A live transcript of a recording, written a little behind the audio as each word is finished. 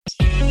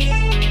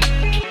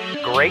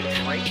Great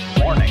morning.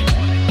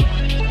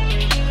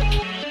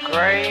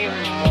 Great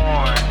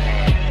morning.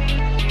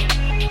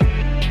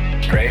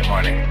 Great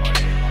morning.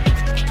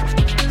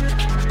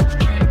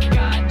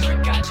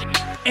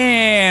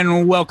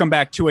 And welcome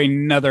back to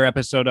another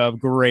episode of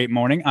Great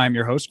Morning. I'm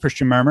your host,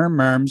 Christian Murmur,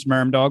 Merms,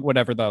 Mermdog,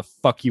 whatever the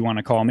fuck you want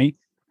to call me.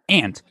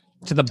 And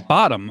to the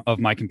bottom of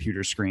my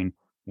computer screen,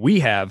 we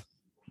have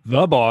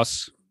the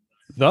boss,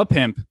 the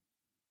pimp,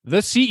 the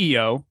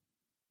CEO,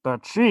 the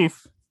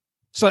chief,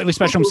 slightly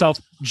special himself,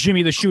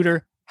 Jimmy the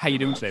Shooter. How you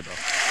doing today, bro?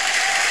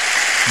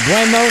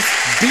 Buenos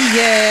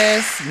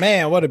dias.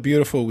 Man, what a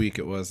beautiful week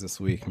it was this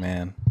week,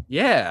 man.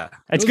 Yeah,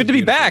 it's good to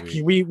be back.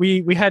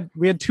 We had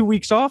 2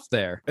 weeks off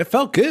there. It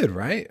felt good,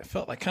 right? It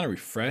felt like kind of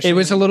refreshing. It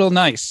was a little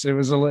nice. It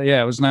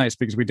was nice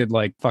because we did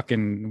like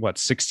fucking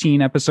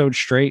 16 episodes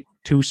straight,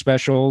 2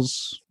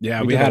 specials.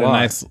 Yeah, we had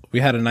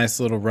a nice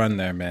little run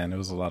there, man. It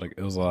was a lot of fun.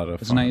 It was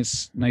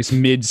a nice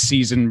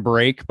mid-season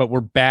break, but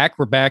we're back.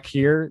 We're back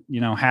here,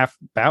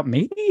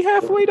 maybe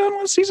halfway done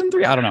with season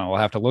 3. I don't know. We'll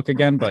have to look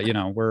again, but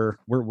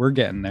we're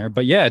getting there.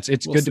 But yeah,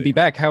 it's good to be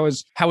back. How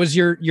was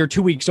your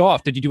 2 weeks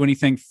off? Did you do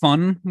anything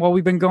fun while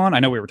we've been gone? I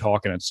know we were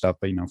talking and stuff,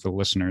 but for the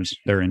listeners,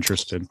 they're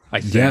interested. I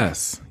think.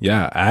 Yes.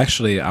 Yeah.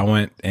 Actually, I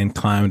went and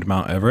climbed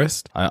Mount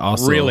Everest. I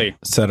also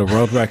set a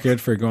world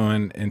record for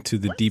going into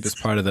the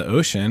deepest part of the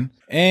ocean,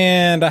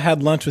 and I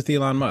had lunch with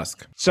Elon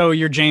Musk. So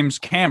you're James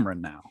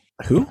Cameron now.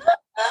 Who?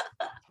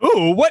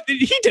 Ooh, what?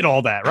 He did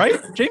all that,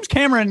 right? James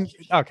Cameron.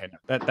 Okay,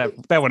 no,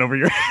 that went over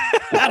your.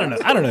 I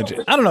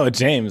don't know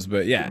James,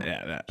 but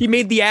yeah. He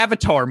made the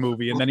Avatar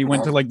movie, and then he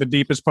went to like the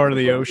deepest part of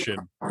the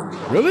ocean.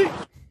 Really?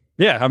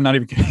 Yeah, I'm not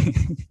even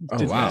kidding.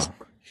 Oh wow.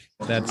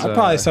 I'd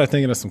probably start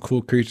thinking of some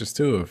cool creatures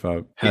too if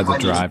I had the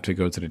drive to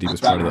go to the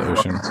deepest part of the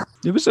ocean.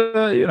 It was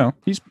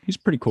he's a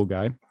pretty cool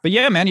guy. But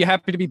yeah, man, you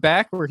happy to be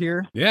back? We're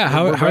here. Yeah,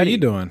 how are you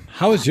doing?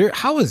 How was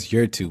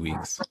your 2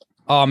 weeks?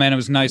 Oh man, it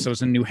was nice. I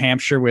was in New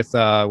Hampshire with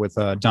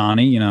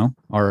Donnie,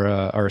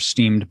 our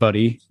esteemed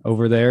buddy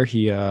over there.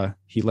 He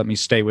let me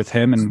stay with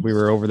him, and we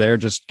were over there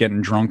just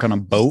getting drunk on a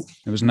boat.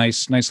 It was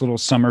nice little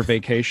summer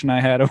vacation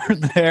I had over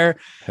there.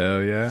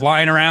 Hell yeah.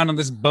 Flying around on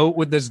this boat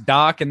with this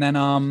dock, and then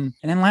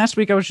last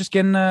week I was just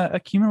getting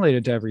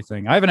accumulated to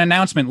everything. I have an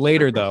announcement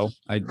later though.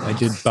 I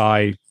did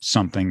buy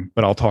something,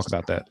 but I'll talk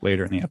about that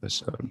later in the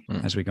episode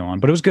as we go on.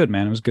 But it was good,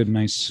 man. It was good,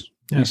 nice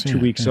 2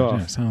 weeks off.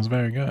 Yeah, sounds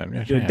very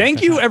good.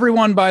 Thank you,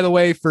 everyone, by the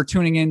way, for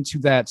tuning into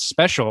that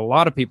special. A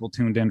lot of people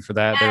tuned in for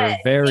that. They were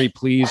very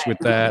pleased with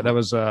that. That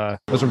was a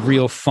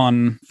real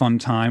fun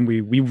time.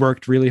 We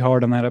worked really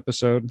hard on that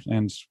episode,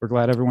 and we're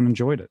glad everyone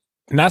enjoyed it.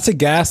 Not to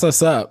gas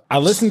us up, I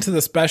listened to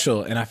the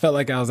special, and I felt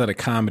like I was at a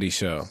comedy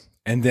show.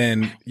 And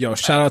then,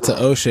 shout out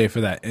to O'Shea for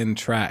that end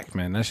track,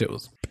 man. That shit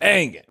was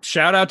banging.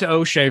 Shout out to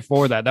O'Shea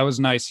for that. That was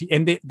nice.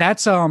 And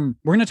that's we're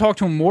going to talk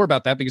to him more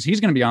about that because he's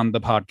going to be on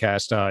the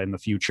podcast in the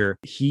future.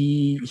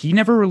 He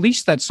never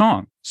released that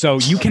song, so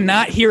you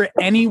cannot hear it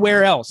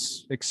anywhere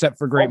else except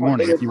for Great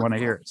Morning if you want to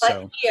hear it.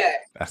 So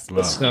that's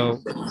love. So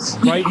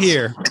right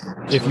here,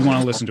 if you want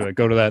to listen to it,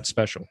 go to that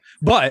special.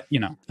 But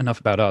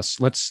enough about us.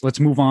 Let's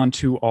move on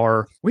to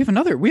we have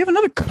another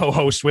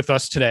co-host with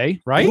us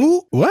today, right?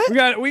 Ooh, what?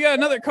 We got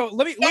another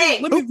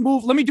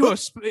Let me do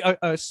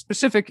a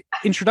specific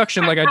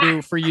introduction like I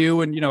do for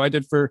you and I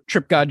did for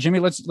Trip God Jimmy.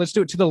 Let's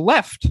do it. To the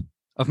left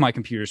of my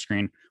computer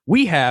screen,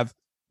 we have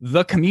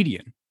the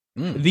comedian,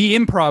 the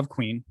improv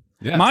queen,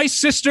 my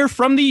sister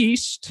from the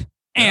East,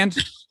 and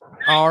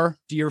our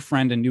dear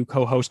friend and new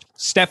co-host,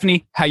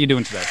 Stephanie. How you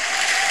doing today?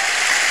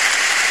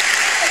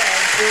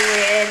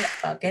 Doing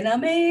fucking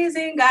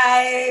amazing,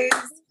 guys.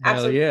 Hell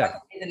absolutely yeah.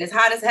 Amazing. It's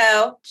hot as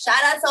hell.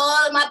 Shout out to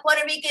all of my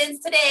Puerto Ricans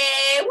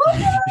today. Woo!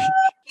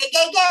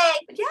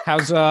 But yeah.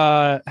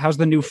 How's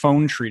the new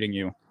phone treating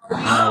you?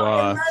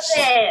 I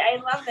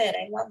love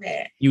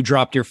it. You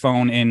dropped your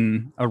phone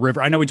in a river.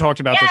 I know we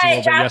talked about this a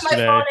little bit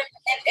yesterday. My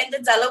phone in the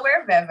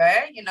Delaware River.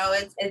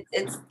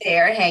 It's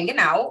there hanging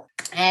out.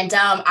 And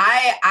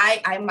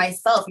I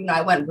myself,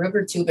 I went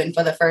river tubing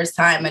for the first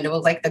time, and it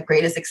was like the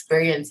greatest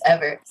experience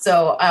ever.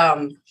 So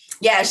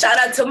shout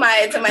out to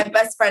my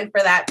best friend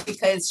for that,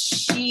 because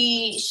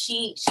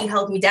she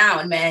held me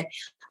down, man.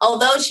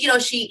 Although she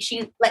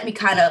let me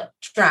kind of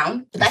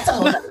drown, but that's a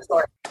whole other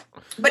story.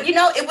 But it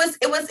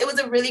was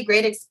a really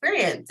great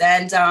experience,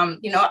 and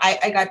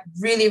I got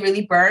really,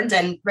 really burned,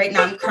 and right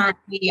now I'm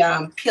currently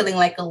peeling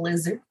like a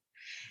lizard.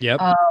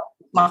 Yep.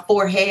 My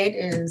forehead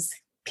is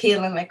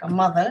peeling like a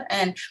mother,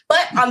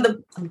 but on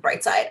the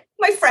bright side,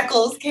 my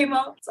freckles came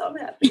out, so I'm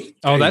happy.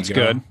 Oh, that's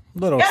good.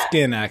 Little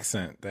skin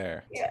accent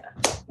there. Yeah.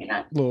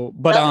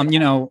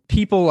 But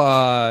people,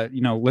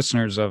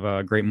 listeners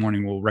of Great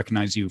Morning will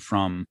recognize you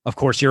from, of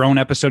course, your own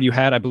episode you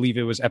had. I believe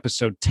it was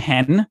episode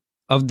 10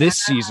 of this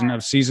season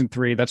of season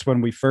 3. That's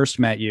when we first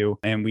met you,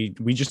 and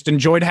we just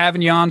enjoyed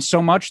having you on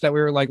so much that we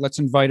were like, let's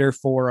invite her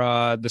for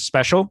the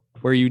special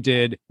where you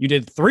did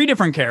 3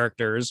 different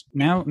characters.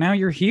 Now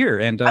you're here,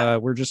 and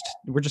we're just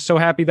so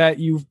happy that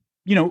you've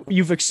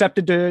you've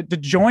accepted to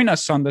join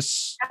us on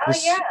this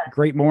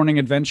great morning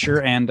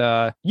adventure, and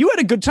you had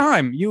a good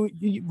time. You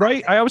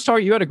right? I always thought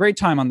you had a great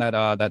time on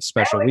that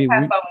special. We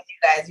had fun with you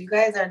guys. You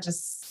guys are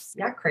just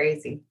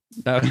crazy.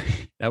 That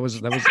was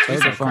a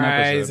fun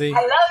episode.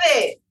 I love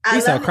it.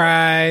 He's so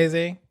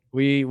crazy.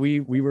 We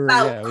were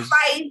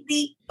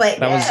crazy, but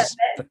that was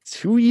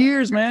 2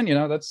 years, man.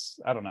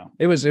 I don't know.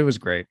 It was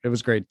great. It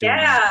was great. Doing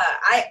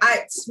I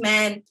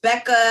man,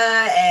 Becca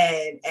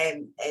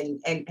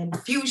and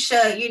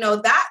Fuchsia,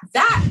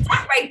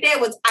 that right there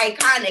was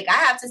iconic. I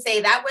have to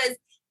say that was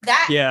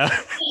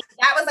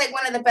like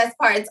one of the best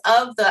parts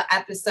of the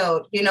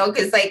episode,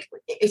 because like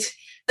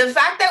the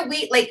fact that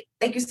we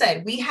like you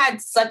said, we had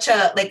such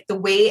a the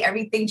way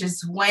everything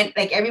just went,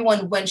 like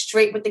everyone went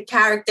straight with the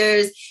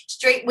characters,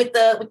 straight with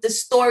the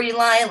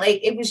storyline. Like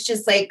it was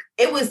just like,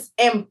 it was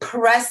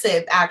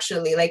impressive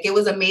actually. Like it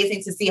was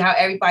amazing to see how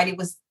everybody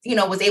was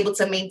able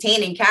to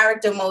maintain in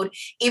character mode,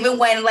 even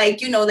when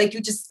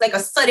you just like a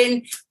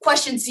sudden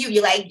question to you,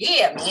 you're like,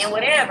 yeah, man,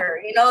 whatever.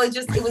 It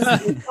was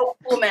so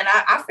cool, man.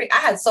 I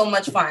had so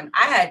much fun.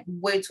 I had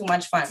way too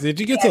much fun. Did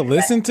you get to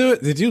listen to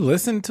it? Did you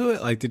listen to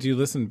it? Like, did you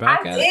listen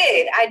back at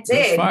it? I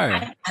did.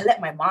 I let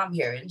my mom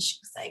hear it and she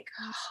was like,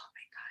 oh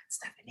my God,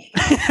 Stephanie.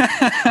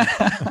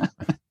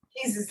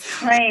 Jesus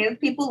Christ.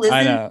 People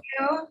listen to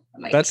you.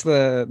 Like, that's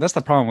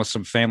the problem with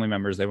some family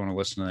members. They want to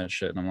listen to that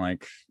shit. And I'm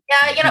like,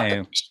 yeah,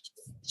 hey.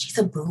 She's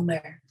a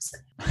boomer.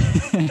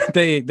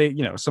 they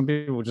some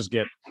people just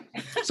get,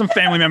 some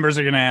family members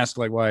are gonna ask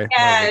like why are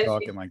they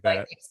talking like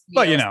that,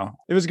 but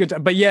it was good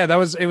time. But yeah,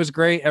 it was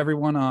great.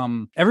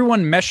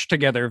 Everyone meshed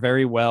together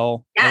very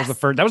well. That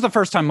was the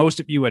first time most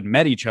of you had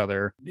met each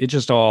other.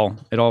 It all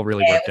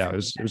really worked out.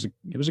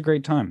 It was a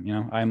great time.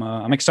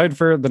 I'm excited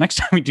for the next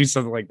time we do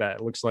something like that.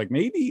 It looks like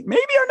maybe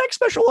our next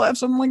special will have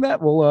something like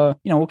that.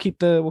 We'll keep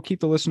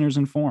the listeners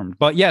informed.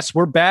 But yes,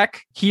 we're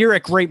back here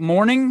at Great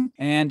Morning,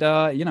 and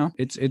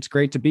it's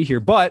great to be here.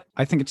 But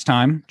I think it's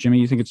time. Jimmy,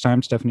 you think it's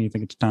time? Stephanie, you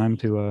think it's time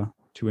to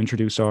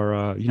introduce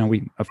our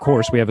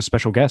we have a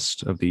special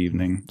guest of the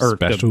evening, or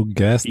special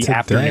guest the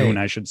afternoon,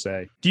 I should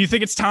say. Do you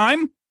think it's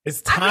time?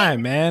 It's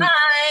time, man.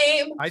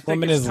 I think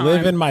woman is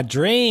living my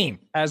dream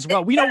as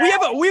well. We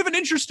have an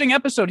interesting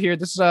episode here.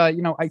 This is I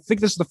think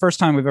this is the first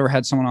time we've ever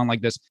had someone on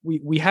like this.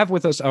 We have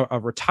with us a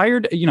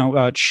retired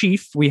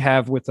chief. We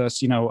have with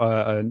us new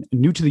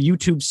to the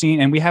YouTube scene,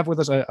 and we have with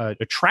us a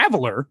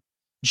traveler.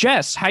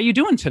 Jess, how you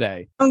doing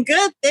today? I'm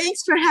good.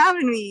 Thanks for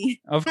having me.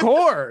 Of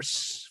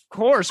course.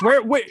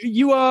 Where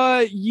you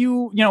I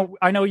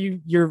know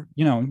you're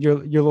a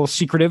little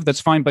secretive. That's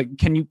fine, but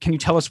can you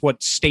tell us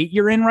what state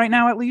you're in right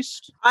now at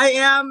least? I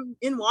am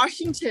in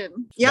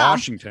Washington. Yeah.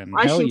 Washington.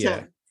 Hell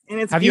yeah. And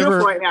it's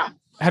beautiful right now.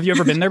 Have you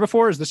ever been there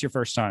before? Or is this your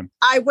first time?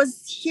 I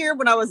was here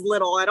when I was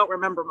little. I don't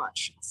remember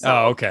much. So.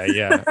 Oh, okay.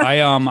 Yeah.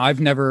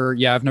 I've never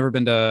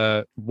been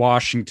to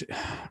Washington.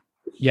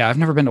 Yeah, I've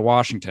never been to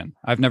Washington.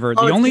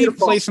 The only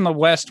place in the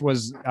West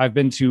I've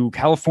been to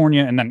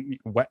California and then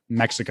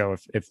Mexico,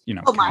 if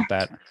count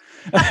that.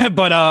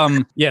 But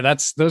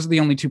those are the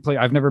only two places.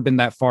 I've never been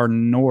that far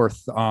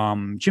north.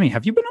 Jimmy,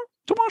 have you been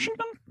to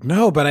Washington?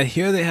 No, but I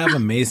hear they have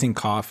amazing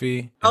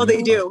coffee. Oh,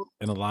 they do.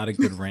 And a lot of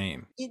good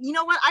rain. You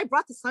know what? I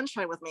brought the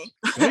sunshine with me.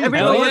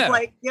 Everyone was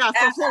like, so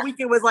the whole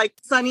weekend was like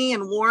sunny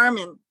and warm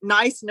and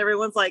nice. And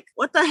everyone's like,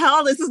 what the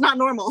hell? This is not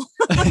normal.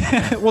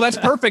 Well, that's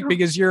perfect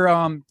because you're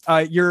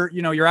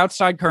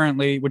outside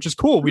currently, which is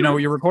cool. We know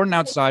you're recording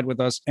outside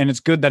with us, and it's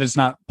good that it's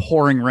not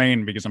pouring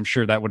rain because I'm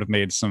sure that would have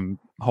made some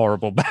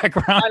horrible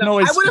background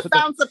noise. I would have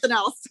found something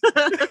else.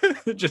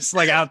 Just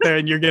like out there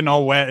and you're getting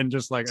all wet and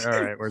just like, all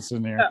right, we're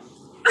sitting here. Yeah.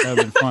 That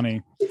would be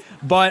funny.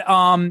 But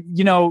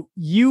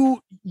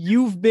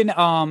you've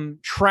been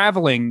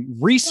traveling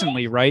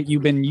recently, right?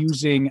 You've been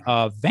using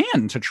a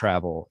van to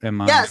travel. Am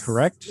I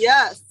correct?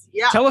 Yes.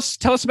 Yeah. Tell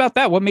us about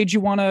that. What made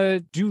you want to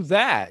do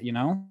that?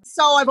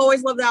 So I've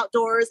always loved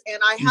outdoors, and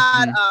I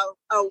had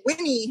a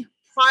Winnie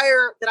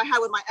prior that I had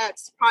with my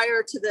ex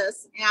prior to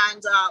this.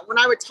 And when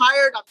I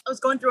retired, I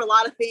was going through a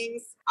lot of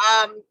things.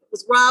 It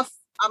was rough.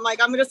 I'm like,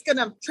 I'm just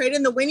gonna trade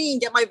in the Winnie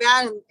and get my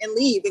van and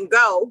leave and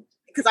go.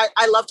 Because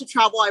I love to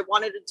travel. I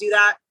wanted to do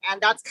that.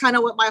 And that's kind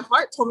of what my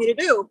heart told me to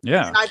do.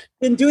 Yeah. And I've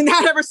been doing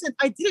that ever since.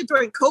 I did it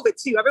during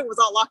COVID too. Everyone was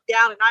all locked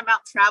down and I'm out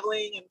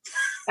traveling. And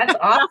that's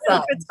awesome.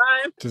 Good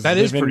time. That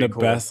is pretty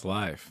cool. Best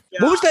life.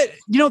 Yeah. What was that?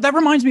 That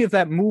reminds me of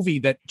that movie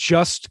that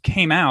just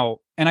came out.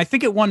 And I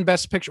think it won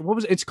Best Picture. What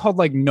was it? It's called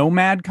like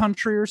Nomad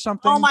Country or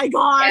something. Oh my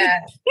God. Yeah.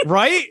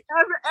 Right?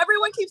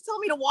 Everyone keeps telling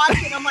me to watch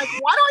it. I'm like,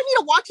 why do I need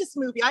to watch this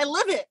movie? I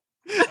live it.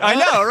 I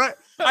know, right?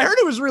 I heard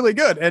it was really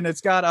good, and it's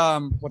got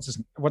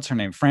what's her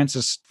name?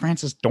 Frances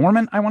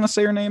Dormant. I want to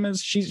say her name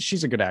is.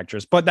 She's a good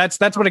actress, but that's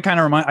what it kind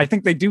of reminds. I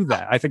think they do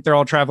that. I think they're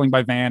all traveling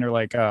by van or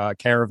like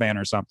caravan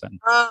or something.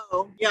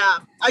 Oh yeah,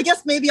 I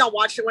guess maybe I'll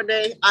watch it one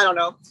day. I don't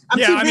know. I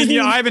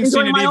haven't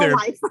seen it either.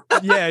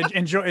 Yeah,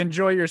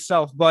 enjoy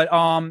yourself. But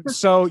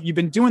so you've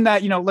been doing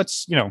that.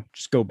 Let's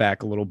just go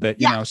back a little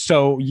bit.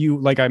 So you,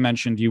 like I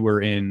mentioned, you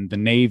were in the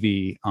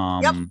Navy.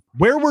 Yep.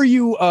 Where were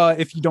you?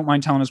 If you don't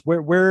mind telling us,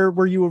 where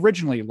were you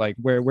originally? Like,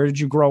 Where did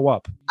you grow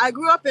up? I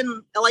grew up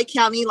in LA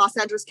County, Los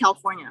Angeles,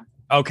 California.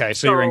 Okay,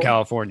 so you're in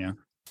California.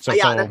 So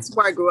yeah, that's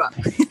where I grew up.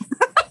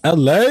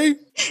 LA?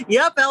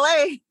 Yep,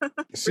 LA.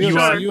 So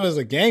you was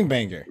a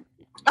gangbanger.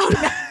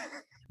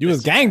 You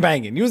was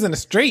gangbanging. You was in the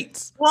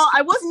streets. Well,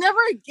 I was never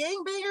a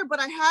gangbanger, but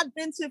I had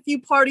been to a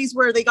few parties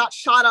where they got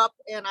shot up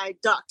and I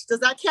ducked. Does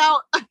that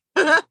count?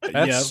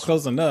 That's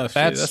close enough.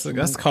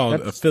 That's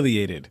called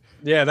affiliated.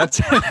 Yeah,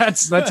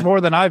 that's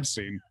more than I've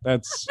seen.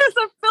 That's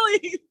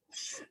affiliated.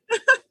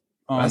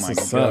 Oh that's my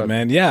what's God. up,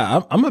 man.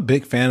 Yeah, I'm a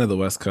big fan of the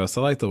West Coast.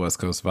 I like the West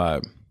Coast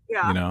vibe.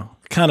 Yeah. You know,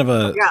 kind of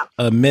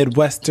a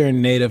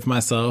Midwestern native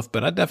myself,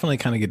 but I definitely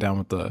kind of get down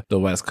with the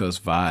West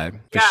Coast vibe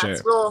for sure.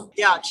 It's real,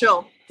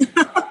 chill.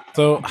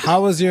 So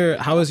how was your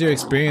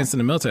experience in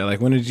the military? Like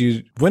when did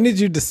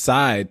you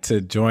decide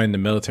to join the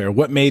military?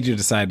 What made you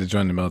decide to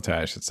join the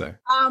military, I should say?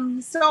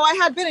 So I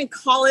had been in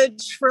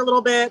college for a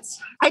little bit.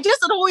 I just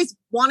had always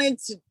wanted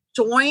to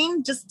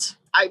join.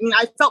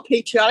 I felt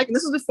patriotic, and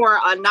this was before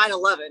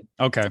 9/11.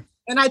 Okay.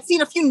 And I'd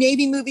seen a few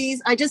Navy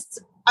movies. I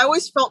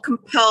always felt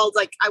compelled,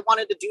 like I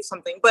wanted to do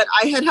something, but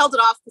I had held it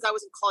off because I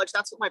was in college.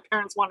 That's what my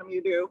parents wanted me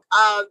to do.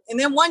 And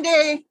then one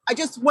day I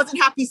just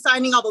wasn't happy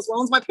signing all those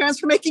loans my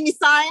parents were making me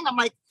sign. I'm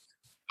like,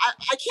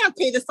 I can't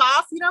pay this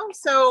off,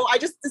 So I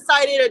just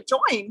decided to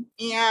join,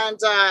 and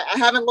I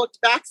haven't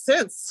looked back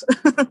since.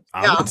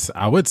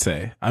 I would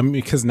say,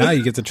 because now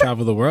you get to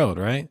travel the world,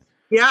 right?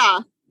 Yeah.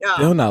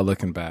 Still not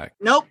looking back.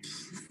 Nope.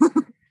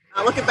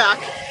 Not looking back.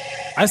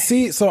 I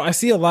see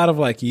a lot of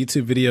like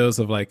YouTube videos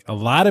of like a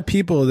lot of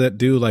people that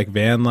do like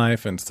van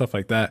life and stuff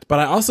like that. But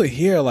I also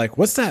hear like,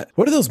 what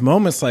are those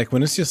moments like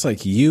when it's just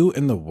like you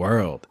and the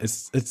world?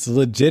 It's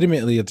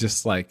legitimately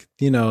just like,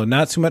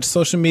 not too much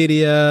social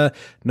media,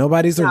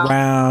 nobody's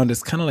around.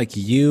 It's kind of like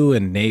you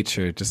and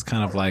nature, just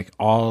kind of like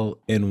all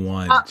in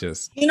one.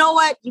 You know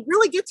what? You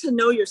really get to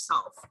know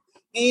yourself.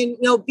 And,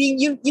 being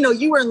you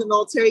were in the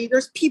military,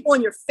 there's people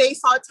in your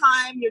face all the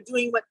time. You're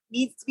doing what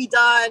needs to be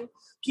done.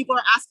 People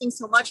are asking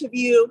so much of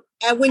you.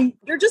 And when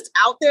you're just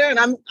out there, and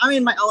I'm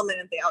in my element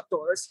in the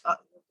outdoors,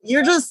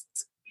 you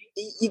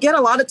get a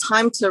lot of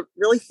time to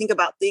really think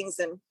about things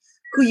and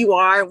who you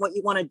are and what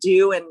you want to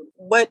do and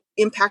what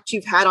impact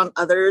you've had on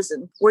others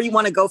and where you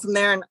want to go from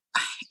there. And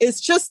it's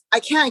just,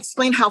 I can't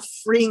explain how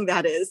freeing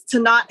that is to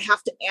not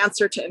have to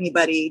answer to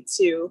anybody,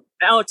 to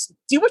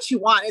do what you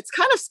want. It's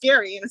kind of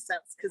scary in a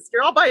sense because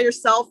you're all by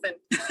yourself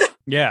and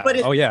yeah. But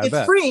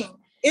it's freeing.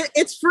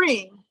 It's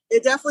freeing.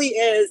 It definitely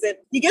is. And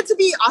you get to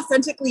be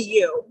authentically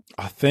you.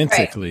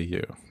 Authentically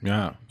you.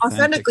 Yeah.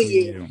 Authentically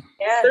you.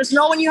 Yeah. There's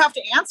no one you have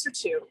to answer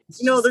to.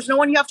 There's no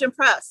one you have to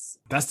impress.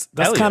 That's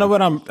kind of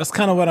what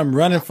I'm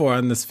running for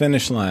on this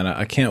finish line.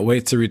 I can't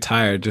wait to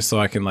retire just so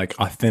I can like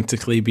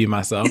authentically be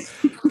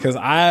myself. Because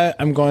I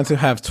am going to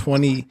have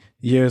 20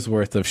 years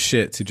worth of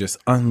shit to just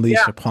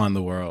unleash upon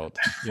the world.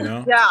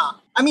 Yeah.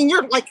 I mean,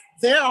 you're like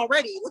there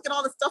already. Look at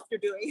all the stuff you're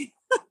doing.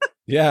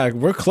 Yeah,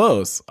 we're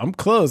close. I'm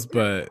close,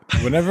 but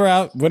when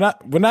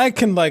I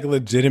can like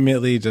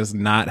legitimately just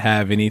not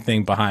have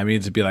anything behind me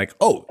to be like,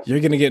 oh,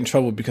 you're gonna get in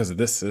trouble because of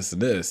this, and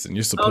this, and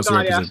you're supposed to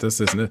represent this,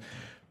 and this.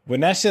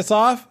 When that shit's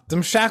off,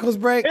 them shackles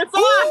break. It's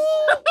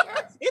on.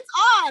 It's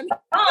on.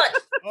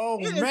 Oh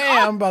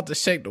man, I'm about to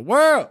shake the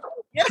world.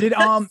 Did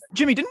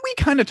Jimmy, didn't we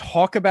kind of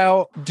talk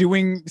about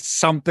doing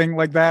something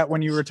like that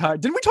when you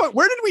retired? Didn't we talk?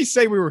 Where did we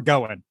say we were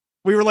going?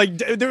 We were like,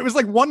 there was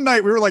like one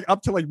night we were like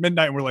up to like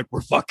midnight and we're like,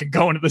 we're fucking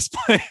going to this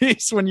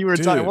place when you were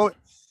retired. Well,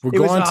 we're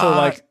going to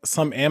like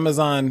some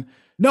Amazon.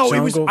 No, it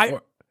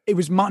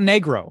was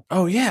Montenegro.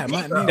 Oh yeah,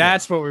 Montenegro.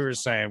 That's what we were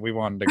saying. We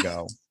wanted to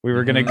go. We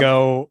were gonna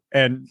go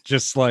and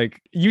just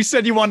like you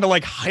said, you wanted to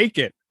like hike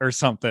it or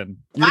something.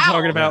 You were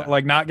talking about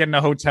like not getting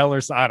a hotel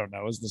or something. I don't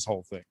know. It was this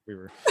whole thing. We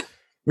were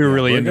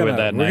really into it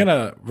that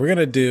night. We're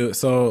gonna do.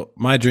 So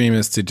my dream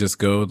is to just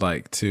go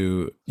like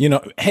to,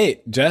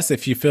 hey Jess,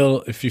 if you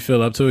feel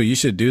up to it, you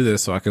should do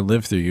this so I can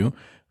live through you.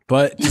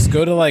 But just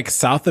go to like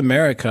South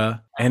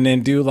America and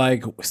then do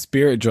like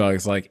spirit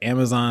drugs, like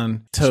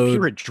Amazon toad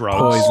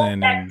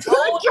poison and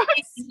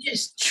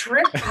just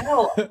trip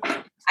out.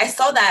 I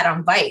saw that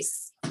on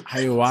Vice.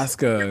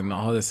 Ayahuasca and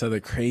all this other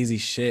crazy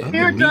shit.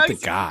 And meet the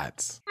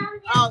gods.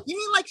 Oh, you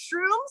mean like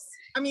shrooms?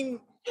 I mean.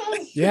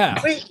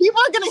 Yeah. Wait, people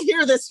are going to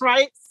hear this,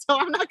 right? So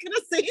I'm not going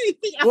to say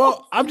anything else.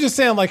 Well, I'm just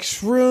saying like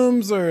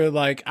shrooms or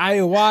like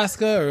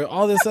ayahuasca or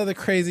all this other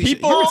crazy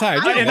shit. You're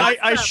retired. And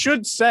I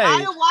should say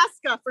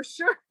ayahuasca for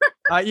sure.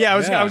 I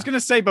was going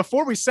to say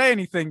before we say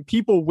anything,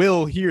 people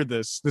will hear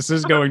this. This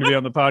is going to be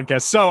on the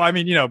podcast. So I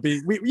mean,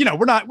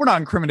 we're not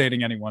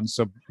incriminating anyone.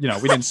 So we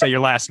didn't say your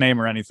last name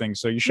or anything.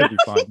 So you should be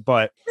fine.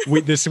 But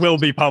this will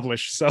be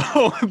published. So,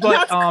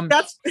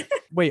 but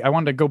wait, I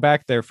wanted to go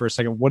back there for a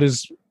second.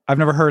 I've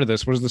never heard of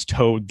this. What is this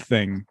toad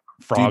thing?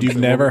 Frog. Dude,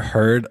 you've never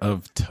heard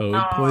of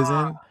toad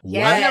poison?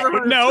 Yeah. I've never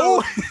heard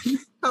of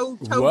toad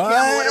what?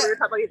 Whatever you're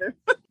talking about either.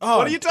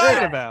 What are you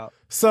talking about?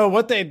 So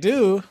what they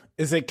do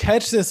is they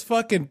catch this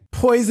fucking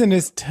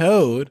poisonous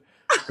toad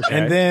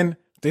and then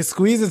They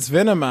squeeze its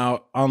venom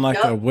out on like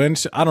a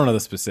windshield. I don't know the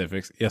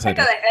specifics. Yes, I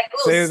do.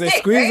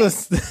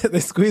 They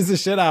squeeze the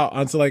shit out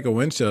onto like a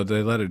windshield.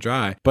 They let it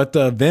dry. But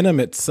the venom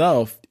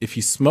itself, if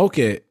you smoke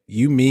it,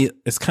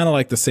 it's kind of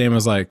like the same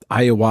as like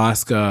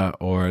ayahuasca,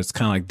 or it's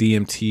kind of like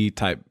DMT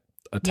type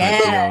deal.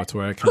 It's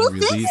where it kind of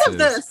releases. Thinks of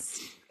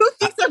this? Who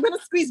thinks I'm going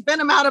to squeeze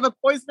venom out of a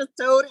poisonous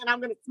toad and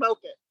I'm going to smoke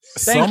it?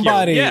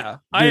 Somebody, yeah,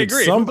 I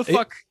agree. Who the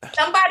fuck?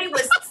 Somebody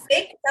was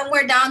sick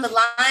somewhere down the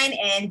line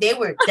and they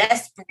were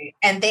desperate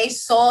and they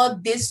saw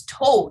this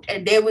toad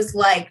and they was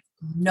like,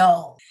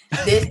 no,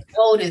 this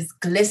toad is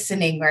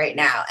glistening right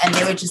now. And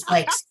they were just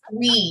like,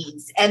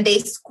 squeeze. And they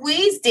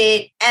squeezed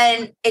it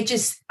and it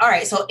just, all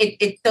right. So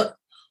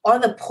all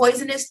the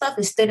poisonous stuff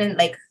is still in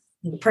like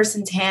the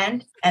person's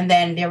hand. And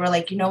then they were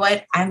like, you know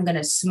what? I'm going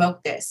to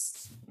smoke this.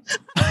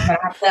 But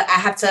I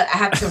have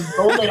to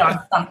roll it on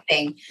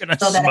something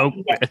so that I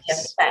can get the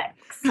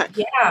effects.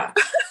 Yeah.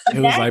 It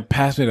was like,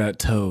 pass me that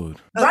toad.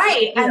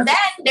 Right. And then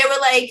they were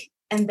like,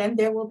 and then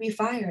there will be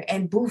fire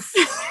and boof.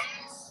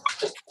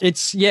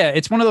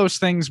 It's one of those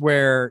things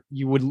where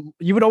you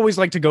would always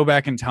like to go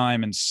back in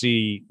time and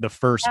see the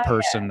first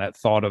person that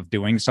thought of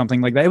doing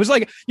something like that. It was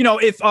like,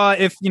 if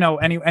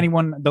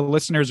anyone, the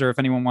listeners, or if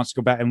anyone wants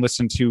to go back and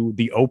listen to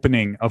the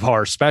opening of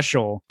our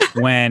special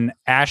when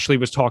Ashley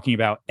was talking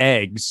about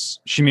eggs,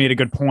 she made a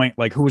good point.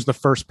 Like, who was the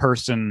first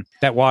person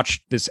that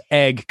watched this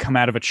egg come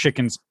out of a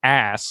chicken's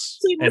ass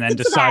and then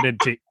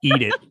decided to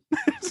eat it?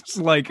 It's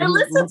like,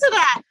 listen to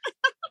that.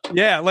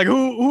 Yeah, like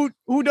who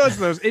does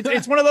those?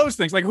 It's one of those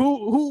things. Like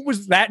who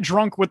was that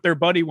drunk with their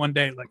buddy one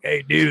day? Like,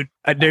 hey, dude,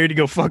 I dare you to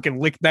go fucking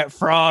lick that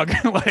frog.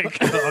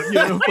 Like, you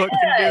know, fucking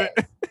do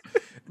it.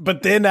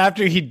 But then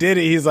after he did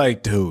it, he's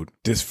like, dude,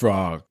 this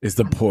frog is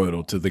the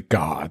portal to the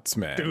gods,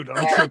 man. Dude,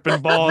 I'm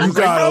tripping balls. You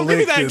gotta give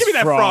me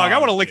that frog. I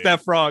want to lick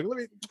that frog. Let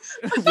me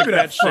give me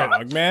that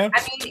frog, man.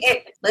 I mean,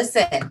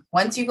 listen,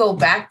 once you go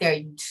back there,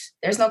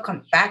 there's no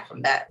coming back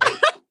from that.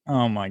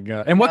 Oh my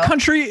God. And what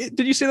country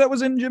did you say that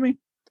was in, Jimmy?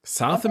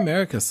 South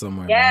America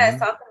somewhere. Yeah, man.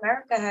 South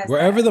America has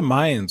wherever the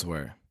Mayans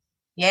were.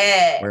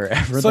 Yeah.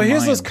 Wherever. So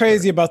here's what's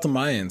crazy about the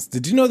Mayans.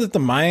 Did you know that the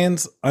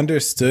Mayans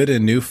understood a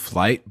new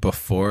flight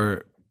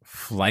before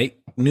we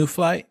knew a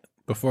flight?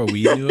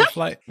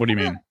 What do you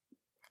mean?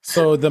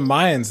 So the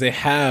Mayans,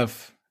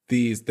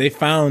 they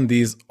found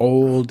these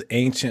old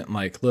ancient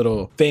like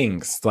little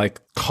things,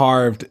 like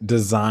carved,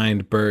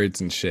 designed birds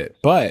and shit.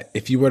 But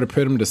if you were to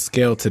put them to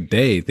scale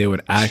today, they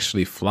would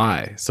actually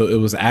fly. So it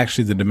was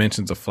actually the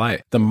dimensions of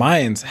flight. The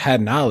Mayans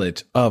had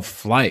knowledge of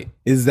flight.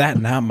 Is that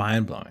not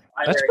mind blowing?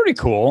 That's pretty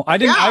cool.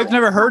 I've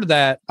never heard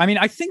that. I mean,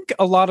 I think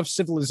a lot of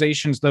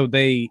civilizations, though,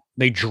 they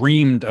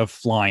dreamed of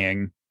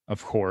flying,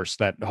 of course,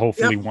 that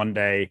hopefully one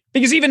day,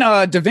 because even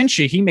Da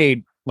Vinci, he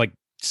made like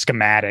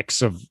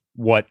schematics of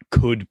what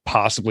could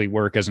possibly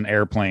work as an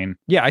airplane.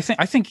 Yeah, I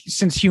think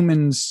since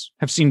humans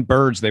have seen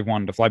birds, they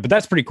wanted to fly. But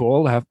that's pretty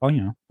cool. I'll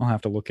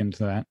have to look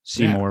into that,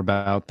 see more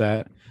about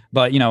that.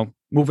 But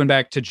moving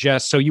back to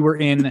Jess, so you were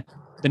in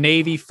the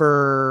Navy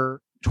for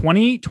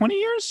 20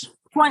 years?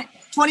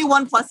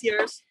 21 plus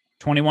years.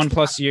 21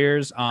 plus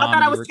years. I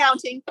thought I was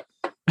counting.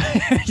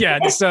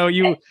 Yeah, so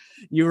you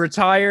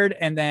retired,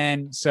 and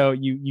then so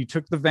you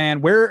took the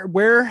van.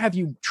 Where have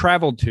you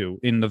traveled to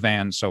in the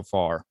van so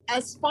far?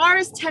 As far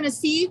as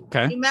Tennessee,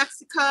 New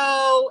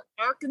Mexico,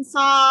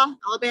 Arkansas,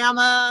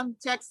 Alabama,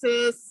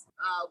 Texas,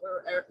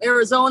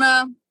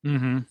 Arizona.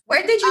 Mm-hmm.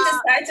 Where did you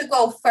decide to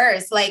go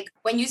first? Like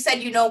when you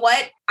said, you know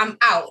what, I'm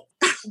out.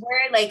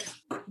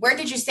 Where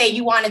did you say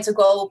you wanted to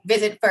go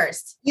visit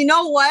first? You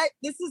know what?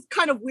 This is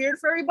kind of weird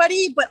for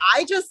everybody, but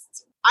I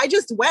just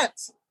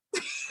went.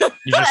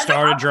 You just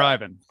started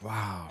driving.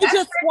 Wow. I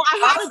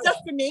had a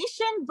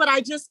destination, but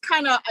I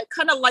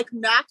kind of like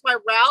mapped my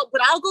route,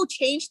 but I'll go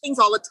change things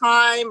all the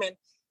time. And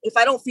if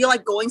I don't feel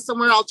like going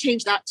somewhere, I'll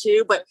change that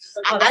too. But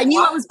I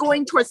knew I was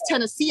going towards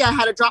Tennessee. I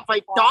had to drop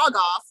my dog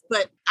off,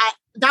 but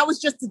that was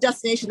just the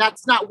destination.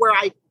 That's not where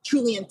I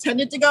truly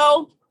intended to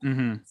go.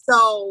 Mm-hmm.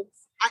 So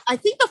I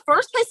think the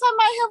first place I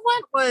might have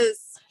went was,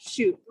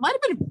 it might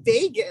have been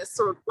Vegas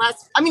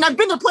I've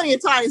been there plenty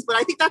of times, but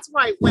I think that's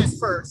where I went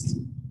first.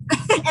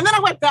 And then I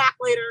went back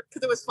later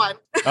because it was fun.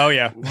 Oh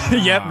yeah.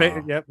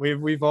 Wow. Yep.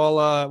 We've all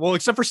well,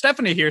 except for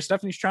Stephanie here.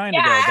 Stephanie's trying to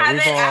go. I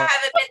haven't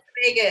been to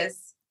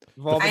Vegas.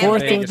 The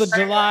 4th of the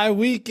July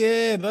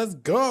weekend. Let's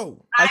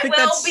go. I will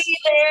be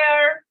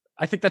there.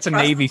 I think that's a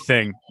Navy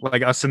thing.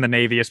 Like us in the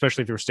Navy,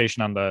 especially if you're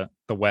stationed on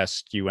the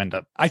West, you end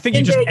up. I think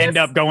you just end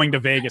up going to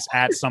Vegas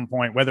at some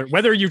point,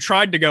 whether you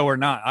tried to go or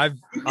not.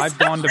 I've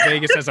gone to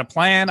Vegas as a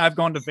plan. I've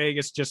gone to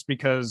Vegas just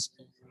because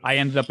I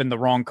ended up in the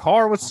wrong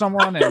car with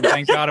someone, and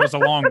thank God it was a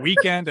long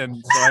weekend, and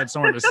so I had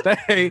somewhere to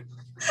stay.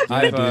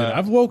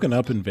 I've woken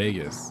up in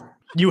Vegas.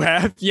 You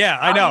have? Yeah,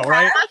 I know,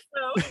 right?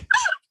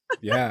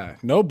 Yeah,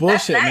 no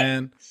bullshit,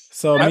 man.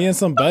 So me and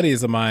some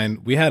buddies of mine,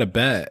 we had a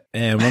bet,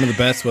 and one of the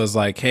bets was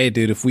like, hey,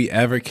 dude, if we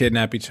ever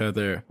kidnap each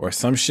other or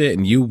some shit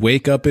and you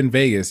wake up in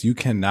Vegas, you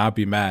cannot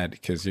be mad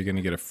because you're going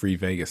to get a free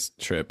Vegas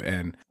trip.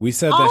 And we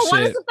said that shit.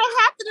 Why doesn't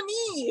that happen to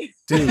me?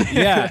 Dude,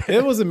 yeah,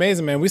 it was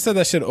amazing, man. We said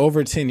that shit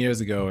over 10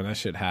 years ago, and that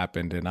shit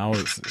happened, and I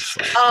was just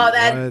like, oh,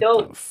 that's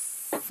dope.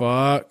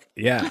 Fuck.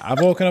 Yeah,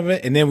 I've woken up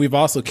it. And then we've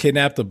also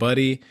kidnapped a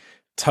buddy,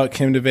 took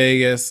him to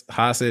Vegas,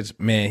 hostage.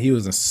 Man, he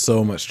was in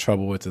so much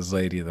trouble with his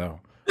lady, though.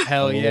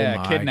 Hell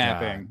yeah,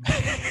 kidnapping.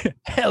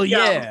 Hell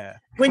yeah.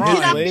 When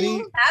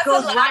kidnapping, that's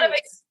a lot of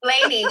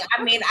explaining.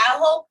 I mean,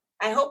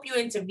 I hope you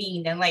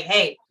intervened and like,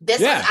 hey,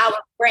 this is our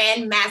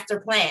grand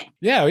master plan.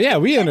 Yeah,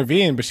 we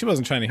intervened, but she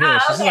wasn't trying to hear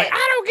it. She's like,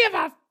 I don't give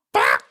a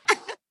fuck.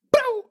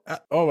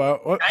 Oh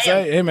well,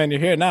 hey man, you're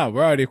here now.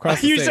 We're already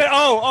across the You state. said,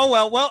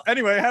 well.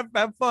 Anyway, have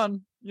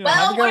fun. You know,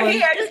 well, we're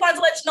here. I just wanted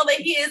to let you know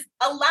that he is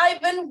alive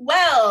and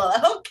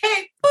well.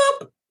 Okay,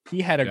 boop.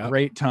 He had a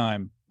great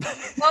time.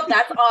 Well,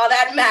 that's all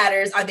that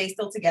matters. Are they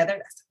still together?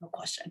 That's no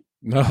question.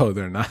 No,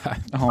 they're not.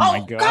 Oh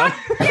my god.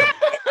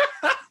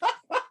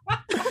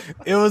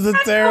 It was a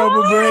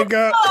terrible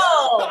breakup.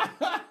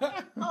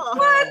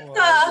 What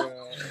the?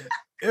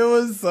 It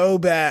was so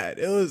bad.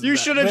 It was. You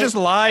should have just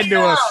lied to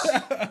us.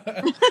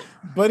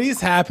 But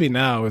he's happy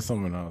now with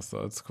someone else,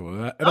 so it's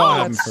cool. It all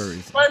happened for a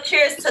reason. Well,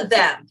 cheers to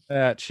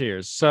them.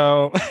 Cheers.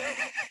 So,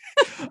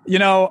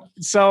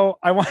 so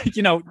I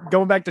want,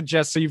 going back to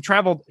Jess. So you've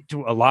traveled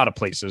to a lot of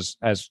places,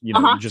 as you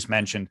just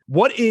mentioned.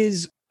 What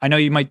is? I know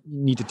you might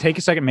need to take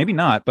a second, maybe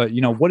not, but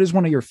what is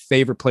one of your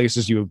favorite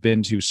places you have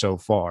been to so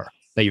far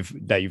that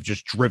you've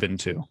just driven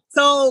to?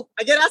 So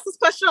I get asked this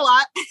question a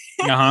lot.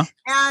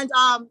 And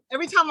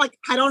every time, like,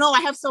 I don't know,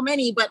 I have so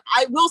many, but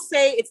I will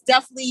say it's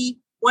definitely,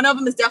 one of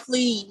them is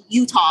definitely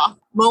Utah,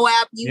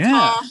 Moab, Utah.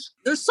 Yeah.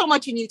 There's so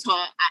much in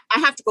Utah. I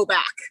have to go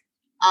back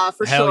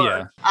for Hell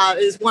sure.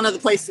 Is one of the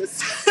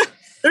places.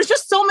 There's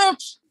just so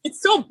much.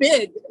 It's so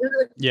big.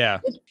 Yeah.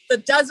 The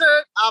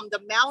desert, the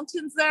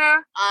mountains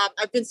there.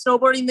 I've been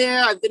snowboarding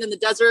there. I've been in the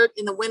desert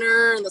in the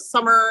winter, in the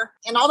summer,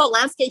 and all the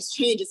landscapes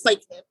change. It's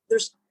like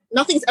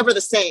nothing's ever the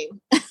same.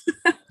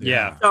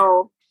 Yeah.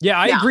 So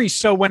I agree.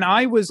 So when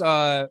I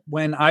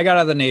got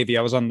out of the Navy,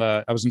 I was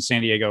in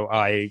San Diego.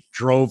 I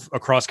drove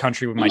across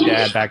country with my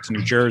dad back to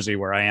New Jersey,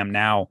 where I am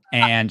now.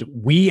 And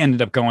we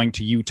ended up going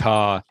to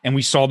Utah, and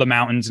we saw the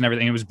mountains and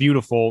everything. It was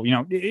beautiful.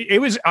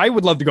 I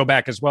would love to go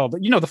back as well.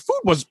 But, the food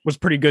was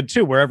pretty good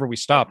too, wherever we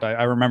stopped.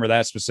 I remember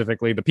that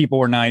specifically. The people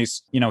were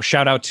nice.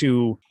 Shout out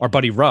to our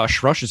buddy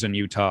Rush. Rush is in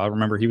Utah. I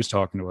remember he was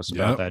talking to us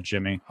about that,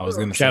 Jimmy. I was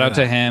going to shout out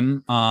to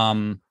him.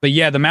 But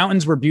yeah, the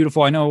mountains were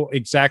beautiful. I know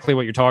exactly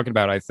what you're talking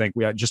about. I think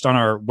we just on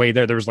our way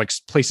there was like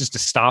places to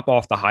stop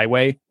off the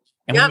highway,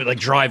 and we would like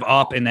drive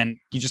up, and then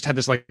you just had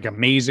this like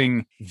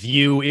amazing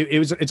view.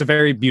 It's a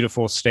very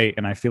beautiful state,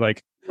 and I feel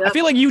like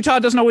Utah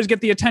doesn't always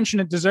get the attention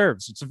it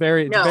deserves. It's a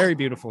very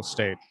beautiful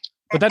state,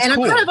 but that's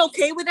cool. I'm kind of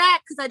okay with that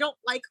because I don't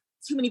like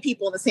too many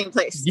people in the same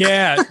place.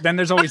 Yeah, then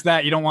there's always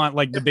that. You don't want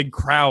like the big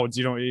crowds.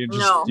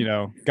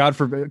 God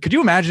forbid. Could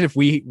you imagine if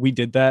we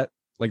did that?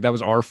 Like that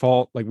was our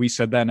fault. Like we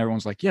said that, and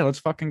everyone's like, "Yeah, let's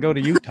fucking go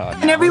to Utah."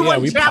 And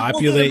everyone, we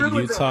populate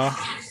Utah.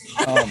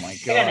 Oh my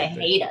god, they're gonna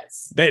hate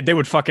us. They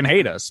would fucking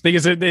hate us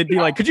because they'd be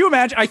like, "Could you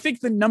imagine?" I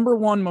think the number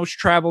one most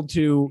traveled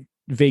to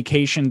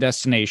vacation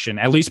destination,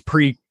 at least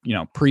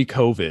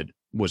pre-COVID,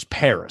 was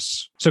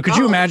Paris. So could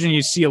you imagine?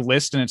 You see a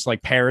list, and it's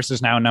like Paris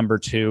is now number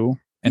 2,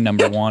 and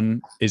number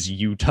 1 is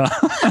Utah.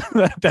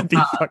 That'd be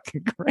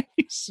fucking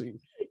crazy.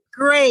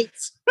 Great.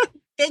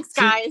 Thanks,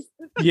 guys.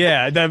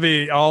 Yeah, that'd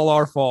be all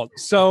our fault.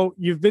 So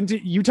you've been to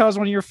Utah is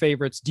one of your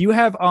favorites. Do you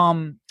have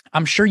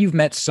I'm sure you've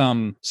met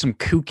some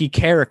kooky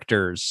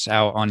characters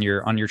out on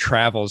your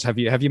travels. Have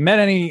you met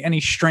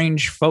any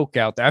strange folk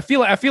out there? I feel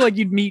like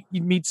you'd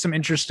meet some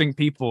interesting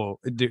people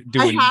doing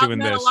this. I have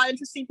met a lot of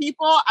interesting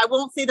people. I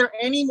won't say they're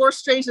any more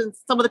strange than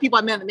some of the people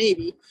I met in the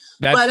Navy.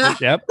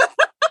 Yep.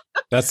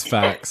 That's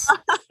facts.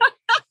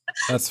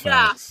 That's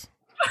facts.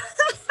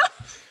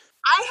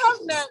 I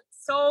have met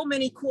so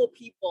many cool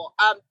people.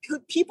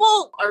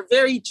 People are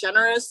very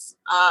generous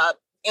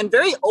and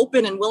very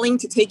open and willing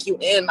to take you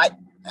in.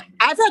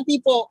 I've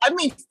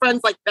made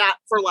friends like that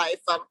for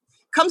life.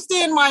 Come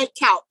stay in my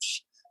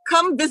couch.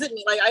 Come visit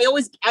me. Like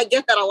I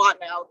get that a lot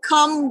now.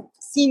 Come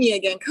see me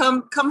again.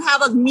 Come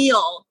have a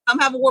meal. Come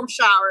have a warm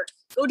shower.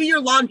 Go do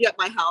your laundry at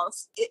my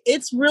house.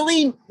 It's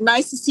really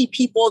nice to see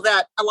people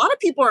that a lot of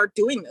people are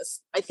doing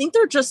this. I think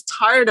they're just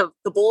tired of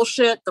the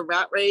bullshit, the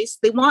rat race.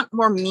 They want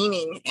more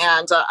meaning.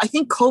 And I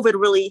think COVID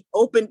really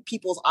opened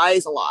people's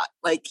eyes a lot.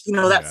 Like,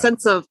 that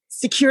sense of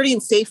security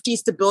and safety,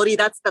 stability,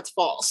 that's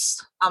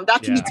false.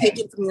 That can be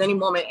taken from you any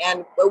moment.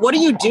 And what are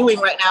you doing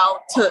right now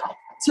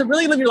to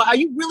really live your life? Are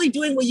you really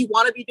doing what you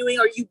want to be doing?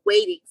 Or are you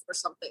waiting for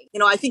something?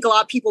 I think a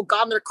lot of people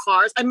got in their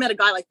cars. I met a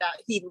guy like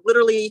that. He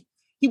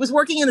was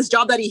working in this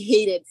job that he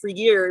hated for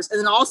years. And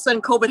then all of a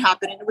sudden COVID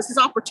happened and it was his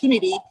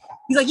opportunity.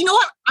 He's like, you know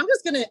what? I'm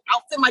just going to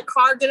outfit my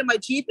car, get in my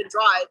Jeep and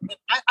drive. And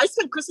I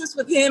spent Christmas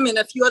with him and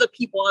a few other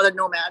people, other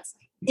nomads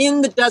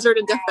in the desert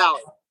in Death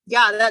Valley.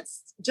 Yeah,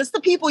 that's just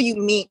the people you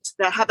meet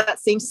that have that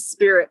same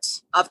spirit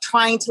of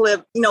trying to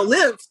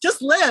live,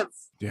 just live.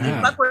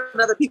 Yeah. That's what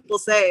other people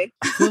say.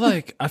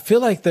 I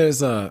feel like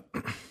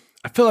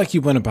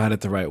you went about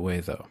it the right way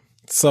though.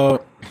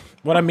 So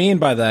what I mean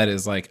by that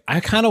is like I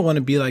kind of want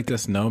to be like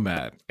this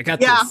nomad. I got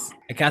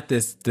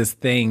this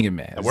thing in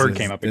me. The word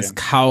came up this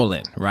again.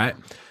 cowling, right?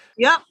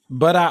 Yep.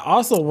 But I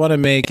also want to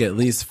make at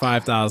least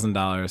 $5,000,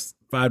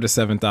 $5,000 to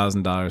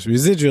 $7,000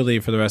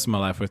 residually for the rest of my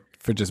life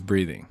for just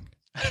breathing.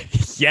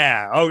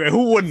 Yeah. Okay.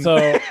 Who wouldn't?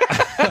 So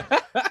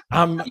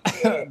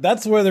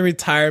that's where the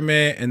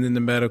retirement and then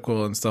the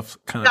medical and stuff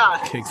kind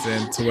of kicks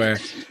in to where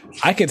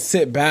I could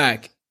sit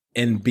back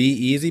and be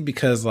easy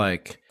because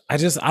like I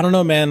don't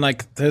know, man.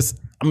 Like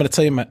I'm gonna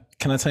tell you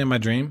can I tell you my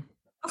dream?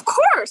 Of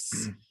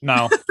course.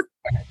 No.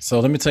 So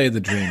let me tell you the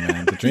dream,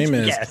 man. The dream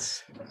is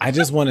Yes. I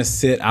just want to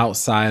sit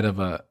outside of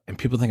and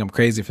people think I'm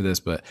crazy for this,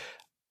 but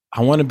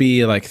I want to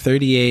be like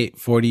 38,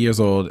 40 years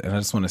old and I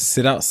just want to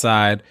sit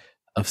outside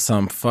of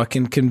some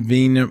fucking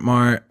convenient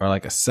mart or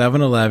like a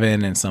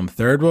 7-Eleven in some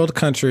third world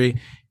country.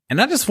 And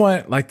I just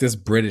want like this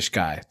British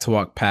guy to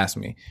walk past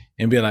me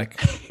and be like,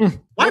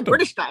 Why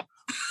British guy?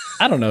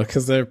 I don't know,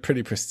 because they're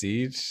pretty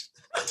prestige.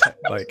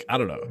 Like, I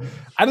don't know.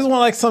 I just want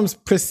like some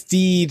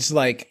prestige,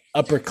 like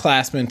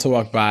upperclassman to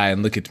walk by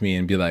and look at me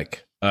and be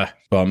like,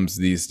 bums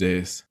these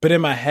days. But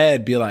in my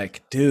head, be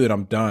like, dude,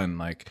 I'm done.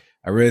 Like,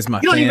 I raised my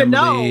family. Even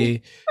know.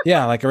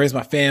 Yeah, like I raised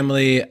my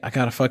family. I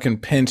got a fucking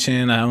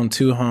pension. I own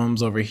 2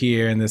 homes over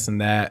here and this and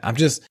that. I'm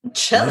just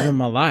living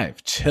my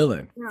life,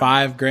 chilling. Yeah.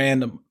 $5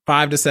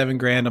 to $7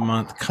 grand a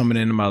month coming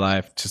into my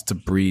life just to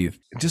breathe,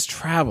 just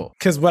travel.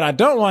 Because what I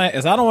don't want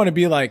is I don't want to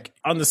be like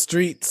on the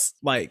streets,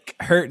 like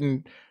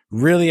hurting,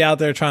 really out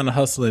there trying to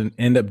hustle and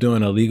end up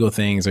doing illegal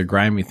things or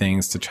grimy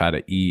things to try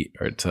to eat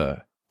or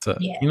to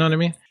you know what I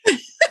mean?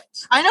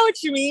 I know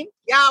what you mean.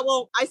 Yeah,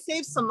 well, I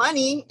saved some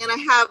money and I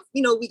have,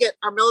 we get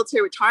our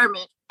military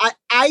retirement.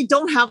 I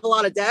don't have a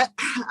lot of debt.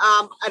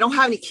 I don't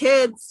have any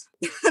kids.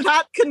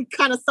 That can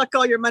kind of suck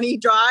all your money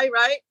dry,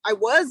 right? I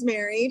was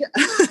married,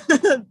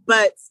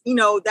 but,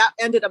 that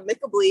ended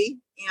amicably.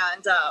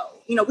 And,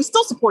 we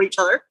still support each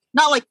other.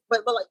 Not like,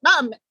 but like,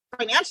 not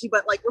financially,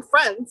 but like we're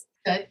friends.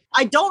 Okay.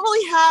 I don't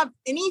really have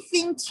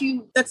anything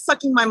that's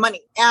sucking my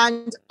money.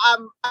 And I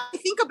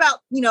think about,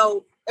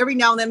 every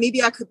now and then,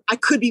 maybe I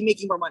could be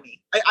making more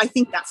money. I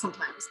think that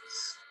sometimes,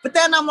 but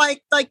then I'm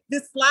like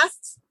this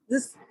last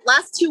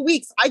 2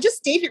 weeks, I just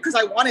stayed here because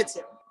I wanted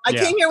to. I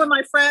came here with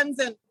my friends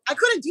and I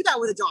couldn't do that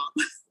with a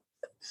job.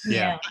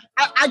 Yeah.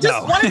 I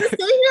just wanted to stay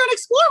here and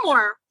explore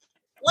more.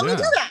 Let me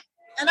do that.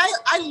 And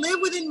I live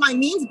within my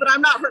means, but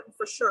I'm not hurting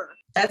for sure.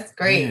 That's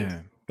great.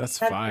 Yeah, that's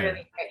fire.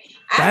 Really great.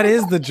 That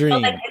is the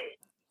dream.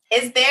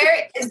 Is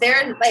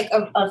there like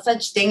a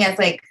such thing as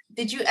like,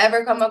 did you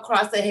ever come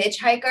across a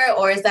hitchhiker,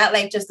 or is that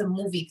like just a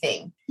movie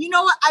thing? You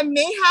know what? I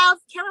may have.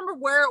 Can't remember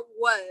where it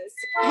was.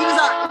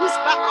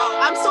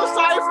 I'm so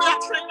sorry for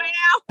that train right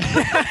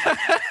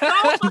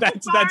now.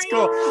 That's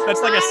cool.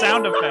 That's like a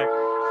sound effect.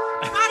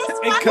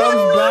 It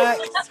comes back.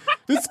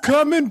 It's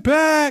coming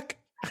back.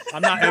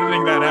 I'm not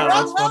editing that out.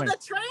 That's funny. The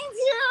train's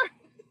here.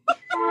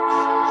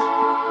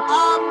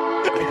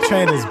 The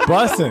train is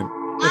bussing.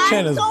 The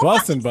train is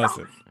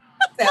bussing.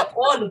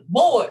 On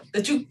board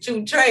the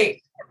choo-choo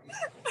train.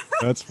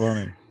 That's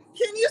funny.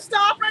 Can you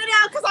stop right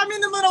now? Because I'm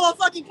in the middle of a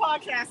fucking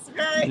podcast,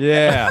 okay?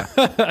 Yeah.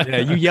 Yeah,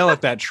 you yell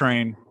at that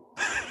train.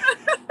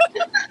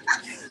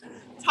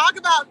 Talk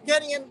about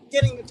getting.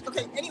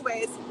 Okay,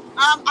 anyways.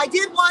 I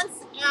did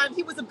once, and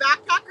he was a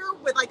backpacker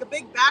with like a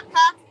big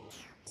backpack.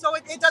 So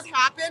it does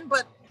happen,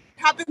 but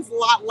happens a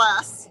lot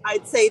less,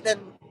 I'd say, than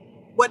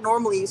what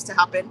normally used to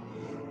happen.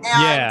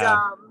 And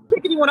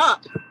pick anyone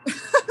up.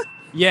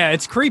 Yeah,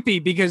 it's creepy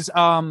because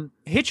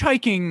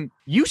hitchhiking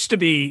used to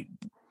be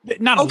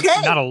not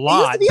a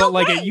lot, but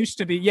like it used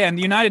to be. Yeah, in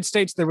the United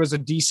States, there was a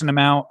decent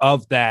amount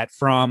of that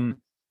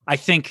from, I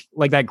think,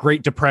 like that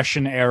Great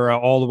Depression era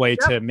all the way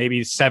to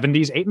maybe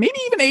 70s, maybe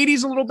even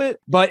 80s a little bit.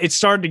 But it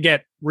started to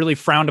get really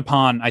frowned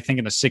upon, I think,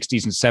 in the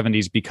 60s and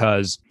 70s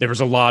because there was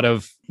a lot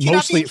of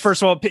mostly,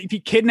 first of all,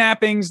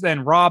 kidnappings,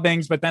 then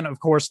robbings. But then, of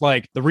course,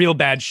 like the real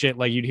bad shit,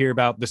 like you'd hear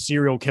about the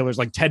serial killers,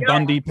 like Ted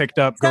Bundy picked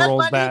up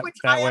girls that way.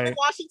 In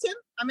Washington.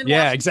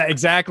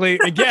 Exactly.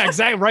 Yeah,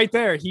 exactly. Right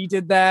there. He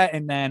did that.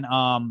 And then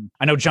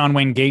I know John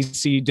Wayne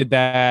Gacy did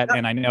that. Yep.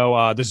 And I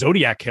know the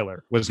Zodiac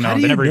Killer was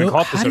known. They never even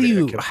called the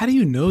Zodiac Killer. How do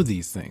you know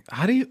these things?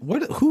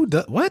 Who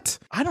does what?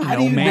 I don't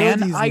know,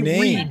 man. I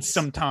read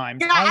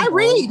sometimes. Yeah, I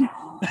read.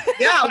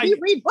 Yeah, we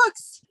read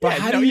books. But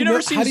how do you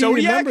never seen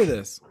Zodiac? You remember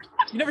this?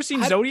 You never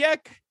seen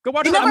Zodiac? Go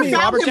watch it. Never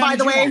found him, by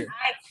the way.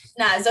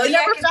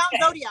 Zodiac.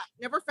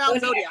 Never found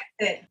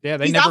Zodiac. Yeah,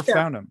 they never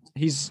found him.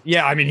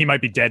 He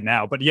might be dead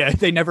now, but yeah,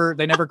 they never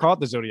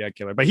caught the Zodiac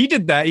Killer. But he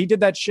did that. He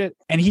did that shit,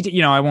 and he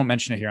did. I won't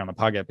mention it here on the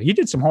podcast, but he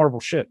did some horrible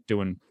shit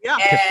doing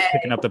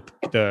picking up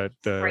the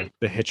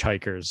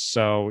hitchhikers.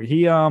 So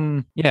he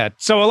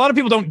So a lot of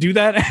people don't do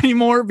that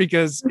anymore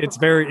because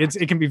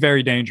it can be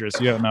very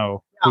dangerous. You don't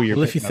know who you're.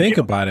 Well, if you think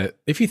about it,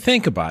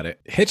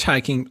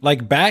 hitchhiking,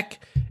 like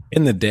back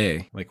in the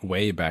day, like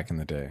way back in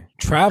the day,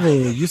 travel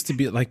used to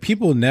be like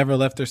people never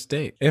left their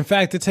state. In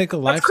fact, it took a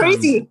lifetime.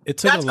 Crazy. It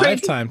took a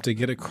lifetime to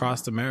get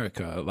across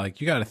America.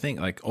 Like you got to think,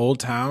 like old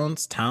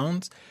towns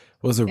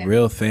was a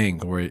real thing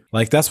where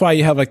like, that's why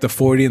you have like the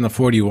 40 and the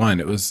 41.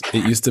 It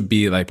used to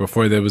be like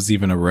before there was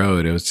even a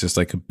road, it was just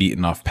like a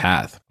beaten off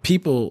path.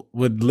 People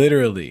would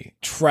literally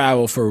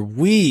travel for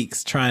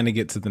weeks trying to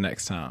get to the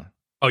next town.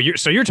 Oh,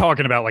 you're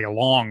talking about like a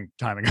long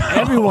time ago.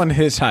 Everyone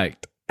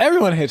hitchhiked.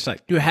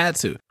 You had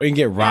to. Or you can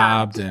get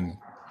robbed and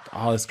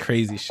all this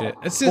crazy shit.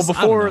 It's just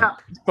before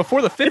the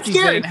 50s, they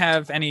didn't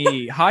have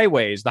any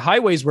highways. The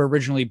highways were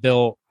originally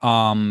built.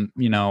 A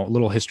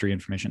little history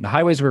information. The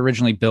highways were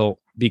originally built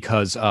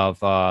because of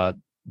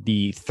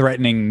the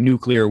threatening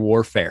nuclear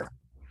warfare.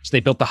 So they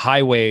built the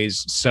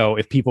highways so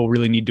if people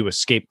really need to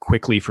escape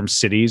quickly from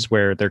cities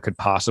where there could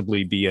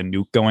possibly be a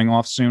nuke going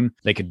off soon,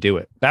 they could do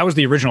it. That was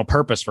the original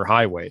purpose for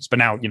highways. But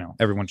now,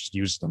 everyone just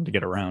uses them to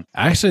get around.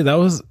 Actually,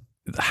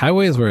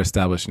 highways were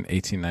established in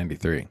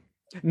 1893.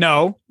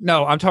 No,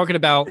 I'm talking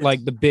about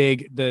like the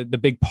big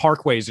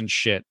parkways and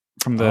shit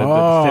from the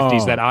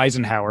 50s that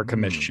Eisenhower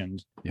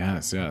commissioned.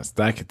 Yes.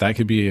 That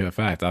could be a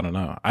fact. I don't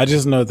know. I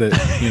just know that,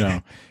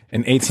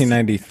 in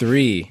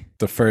 1893,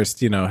 the first,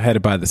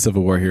 headed by the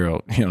Civil War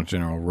hero,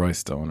 General Roy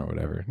Stone or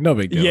whatever. No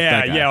big deal.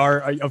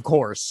 Yeah, of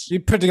course. He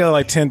put together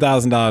like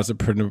 $10,000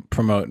 to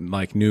promote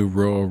like new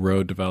rural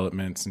road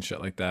developments and shit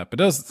like that.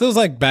 But it was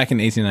like back in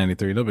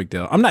 1893. No big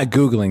deal. I'm not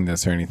Googling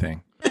this or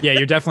anything. Yeah,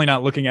 you're definitely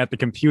not looking at the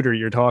computer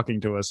you're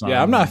talking to us on.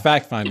 Yeah, I'm not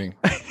fact finding.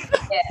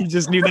 You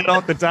just knew that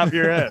off the top of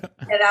your head.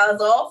 And I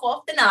was all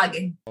off the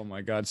noggin. Oh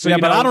my God. So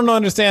but I don't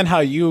understand how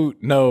you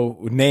know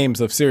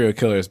names of serial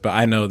killers, but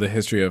I know the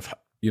history of,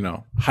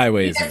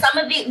 highways. Because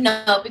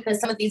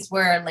some of these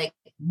were like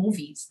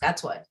movies.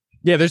 That's what.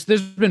 Yeah, there's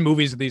been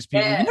movies of these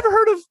people. Yeah. You never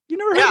heard of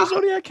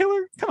Zodiac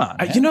Killer? Come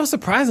on.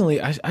 Surprisingly,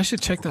 I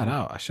should check that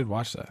out. I should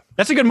watch that.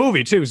 That's a good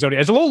movie too,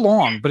 Zodiac. It's a little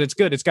long, but it's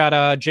good. It's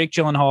got Jake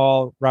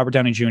Gyllenhaal, Robert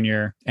Downey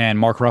Jr., and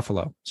Mark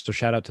Ruffalo. So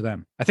shout out to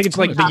them. I think it's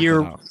like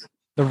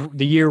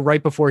the year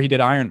right before he did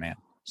Iron Man.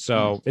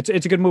 So it's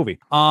a good movie.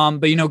 But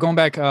going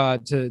back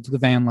to the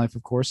van life,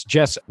 of course.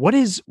 Jess, what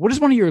is one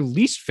of your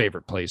least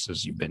favorite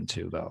places you've been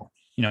to though?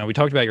 We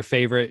talked about your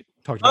favorite,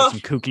 talked about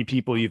some kooky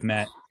people you've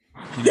met.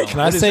 Can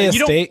I say a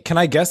state? Can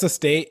I guess a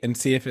state and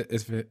see if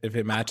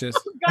it matches?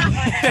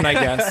 Can I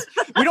guess?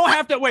 We don't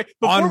have to wait.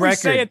 Before on we record.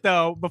 Say it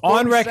though.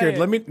 On record.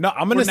 I'm going to say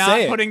it. We're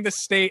not putting the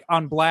state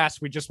on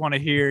blast. We just want to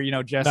hear,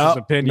 Jess's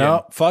opinion.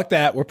 No, fuck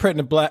that. We're putting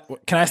a blast.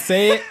 Can I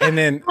say it? And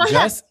then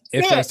Jess,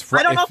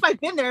 I don't know if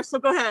I've been there, so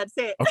go ahead,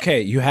 say it.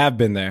 Okay, you have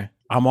been there.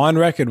 I'm on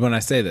record when I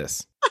say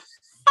this.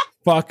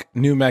 Fuck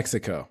New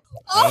Mexico.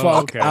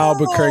 Fuck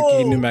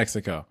Albuquerque, New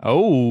Mexico.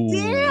 Oh.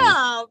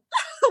 Damn.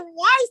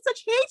 Why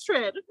such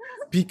hatred?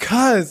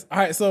 Because, all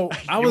right, so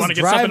I was driving. You want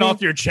to get something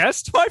off your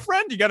chest, my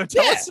friend? You got to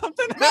tell us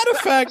something? Matter of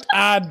fact,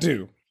 I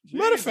do.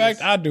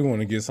 I do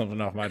want to get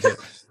something off my chest.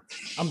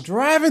 I'm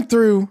driving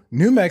through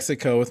New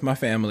Mexico with my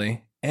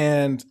family,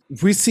 and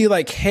we see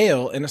like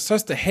hail, and it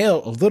starts to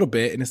hail a little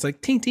bit, and it's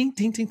like ting, ting,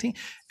 ting, ting, ting.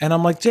 And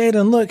I'm like,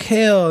 Jaden, look,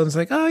 hail. And it's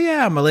like, oh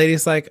yeah. My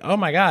lady's like, oh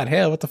my God,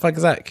 hail. What the fuck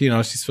is that?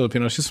 She's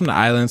Filipino. She's from the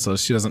island, so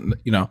she doesn't,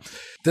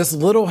 This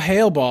little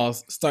hail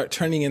balls start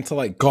turning into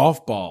like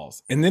golf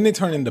balls, and then they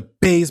turn into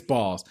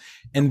baseballs.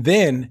 And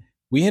then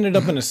we ended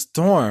up in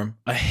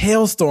a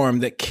hailstorm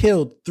that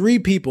killed 3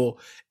 people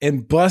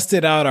and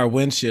busted out our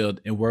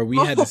windshield, and where we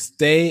had to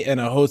stay in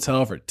a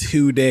hotel for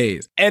 2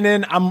 days. And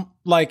then I'm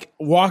like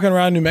walking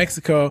around New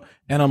Mexico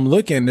and I'm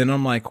looking and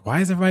I'm like,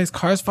 why is everybody's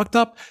cars fucked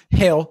up?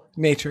 Hail,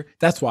 nature.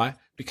 That's why.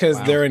 Because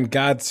they're in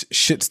God's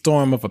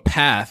shitstorm of a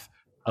path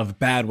of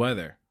bad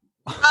weather.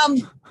 That's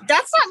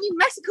not New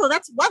Mexico.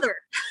 That's weather.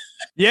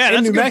 Yeah,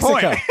 that's New a good Mexico.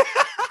 point.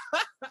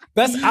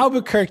 That's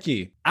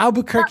Albuquerque,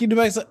 New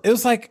Mexico. It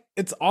was like,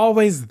 it's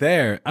always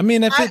there. I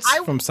mean, if it's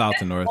from south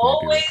to north,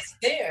 always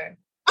there.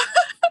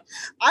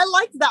 I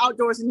liked the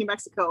outdoors in New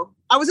Mexico.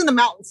 I was in the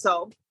mountains,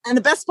 and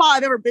the best spa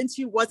I've ever been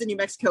to was in New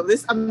Mexico.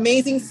 This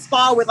amazing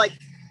spa with like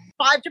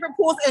 5 different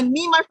pools, and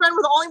me and my friend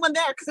were the only one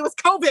there because it was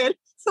COVID.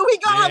 So we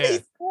got all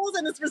these pools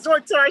in this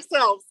resort to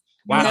ourselves.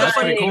 Wow, that's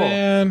pretty cool.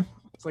 Man.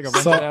 It's like a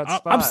rented out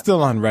spot. I'm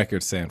still on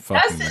record saying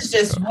fuck. Jess is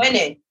just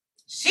winning.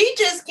 She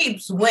just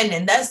keeps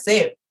winning. That's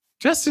it.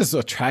 Jess just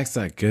attracts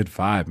that good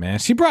vibe, man.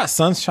 She brought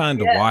sunshine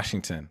to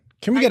Washington.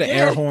 Can we get an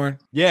air horn?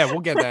 Yeah,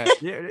 we'll get that.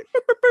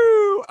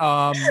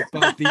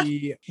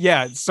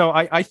 Yeah. So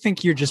I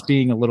think you're just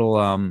being a little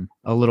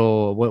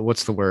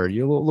what's the word?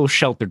 You're a little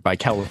sheltered by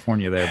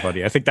California there,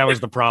 buddy. I think that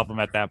was the problem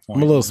at that point.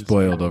 I'm a little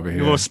spoiled over here.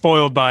 You're a little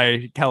spoiled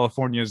by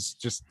California's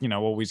just,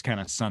 always kind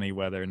of sunny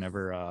weather,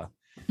 never.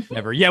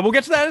 Yeah, we'll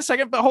get to that in a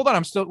second, but hold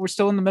on. We're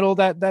still in the middle of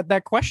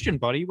that question,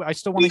 buddy. I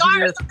still want to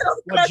hear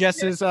what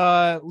Jess's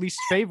least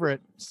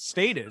favorite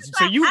state is.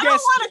 So you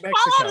guessed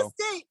Mexico.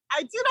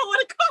 I do not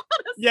want to call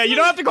it a state. Yeah, you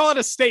don't have to call it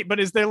a state, but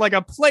is there like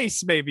a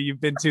place maybe you've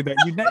been to that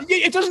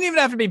it doesn't even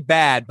have to be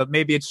bad, but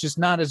maybe it's just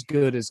not as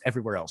good as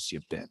everywhere else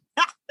you've been?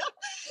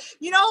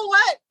 You know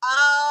what?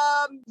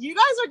 You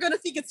guys are going to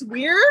think it's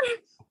weird,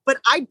 but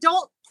I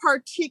don't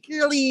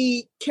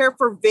particularly care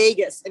for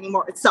Vegas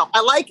anymore itself.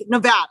 I like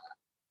Nevada.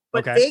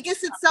 But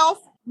Vegas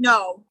itself,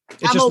 No,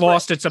 It I'm just over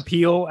lost its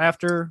appeal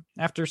after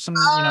some,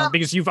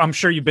 because I'm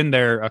sure you've been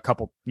there a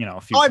couple,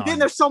 a few times. I've been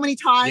there so many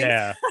times.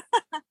 Yeah.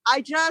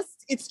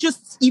 It's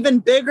just even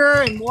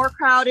bigger and more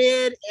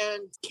crowded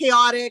and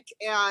chaotic.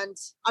 And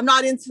I'm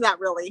not into that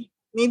really.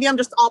 Maybe I'm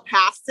just all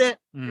past it.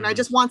 And I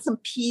just want some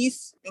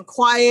peace and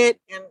quiet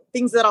and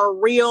things that are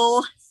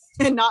real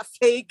and not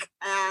fake.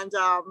 And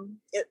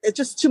it's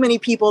just too many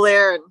people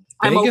there.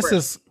 And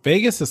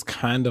Vegas is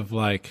kind of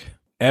like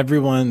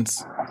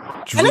everyone's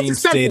dream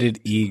stated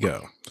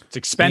ego. It's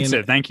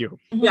expensive. Thank you.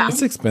 Yeah.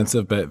 It's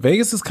expensive, but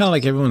Vegas is kind of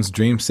like everyone's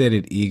dream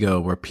stated ego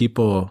where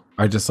people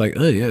are just like,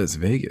 oh yeah, it's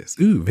Vegas.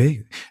 Ooh,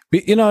 Vegas.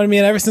 But you know what I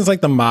mean? Ever since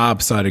like the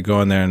mob started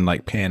going there and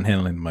like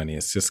panhandling money,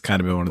 it's just kind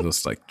of been one of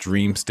those like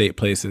dream state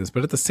places.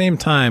 But at the same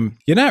time,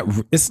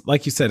 it's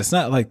like you said, it's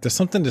not like there's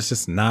something that's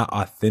just not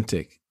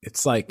authentic.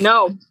 It's like,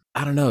 no,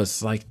 I don't know.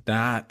 It's like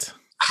that.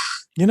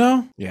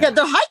 Yeah. Yeah,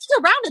 the hikes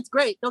around it's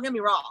great. Don't get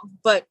me wrong,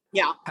 but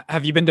yeah.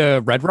 Have you been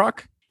to Red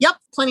Rock? Yep,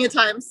 plenty of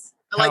times.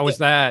 How was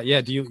that? Yeah,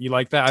 do you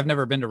like that? I've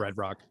never been to Red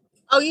Rock.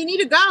 Oh, you need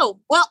to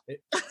go. Well,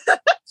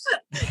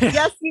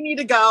 yes, you need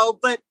to go,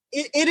 but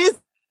it is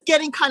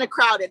getting kind of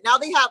crowded. Now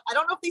I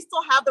don't know if they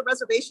still have the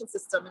reservation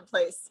system in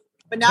place,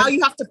 but now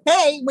you have to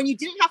pay when you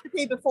didn't have to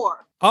pay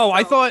before. Oh, so,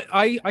 I thought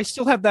I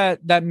still have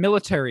that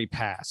military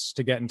pass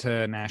to get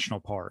into national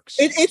parks.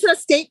 It's a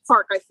state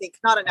park, I think,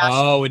 not a national.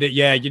 Oh,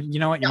 yeah. You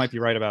know what? You might be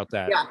right about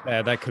that.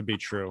 Yeah, that could be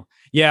true.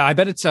 Yeah, I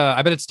bet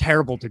it's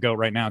terrible to go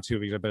right now too,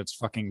 because I bet it's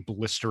fucking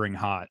blistering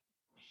hot.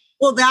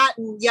 Well,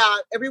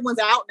 everyone's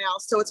out now,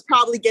 so it's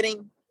probably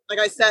getting, like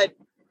I said,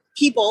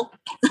 people.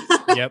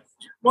 Yep.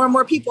 More and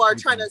more people are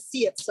trying to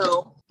see it.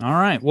 So. All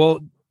right.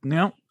 Well,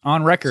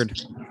 on record,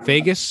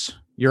 Vegas,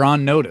 you're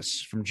on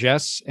notice from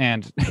Jess,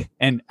 and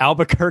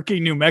Albuquerque,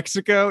 New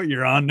Mexico,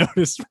 you're on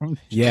notice from.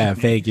 Yeah,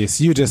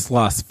 Vegas, you just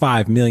lost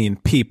 5 million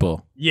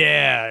people.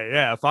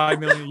 Yeah, 5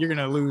 million. You're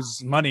gonna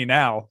lose money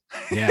now.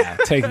 Yeah,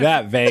 take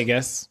that,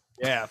 Vegas.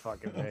 Yeah,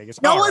 fucking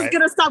Vegas. No one's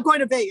gonna stop going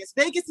to Vegas.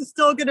 Vegas is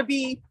still gonna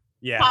be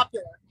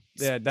popular.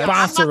 Yeah,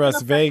 sponsor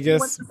us,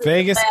 Vegas.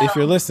 Vegas, if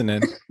you're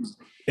listening.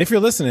 If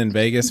you're listening,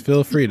 Vegas,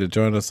 feel free to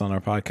join us on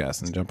our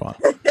podcast and jump on.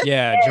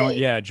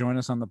 Join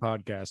us on the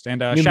podcast. And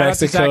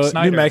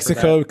New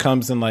Mexico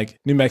comes in like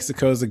New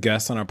Mexico is a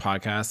guest on our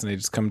podcast, and they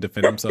just come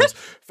defend themselves.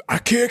 I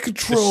can't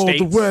control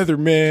the weather,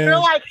 man. They're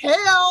like,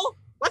 hell,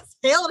 what's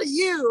hell to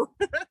you?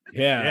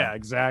 Yeah,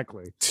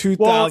 exactly.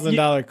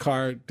 $2,000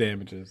 car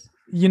damages.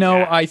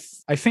 I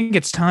think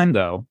it's time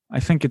though. I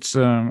think it's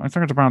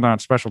about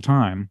that special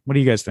time. What do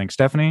you guys think,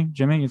 Stephanie,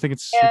 Jimmy? You think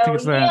it's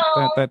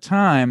that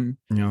time?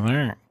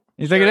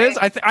 You think it is?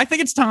 I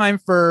think it's time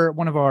for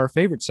one of our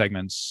favorite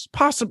segments,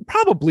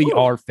 probably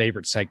our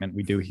favorite segment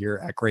we do here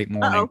at Great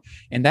Morning,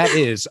 and that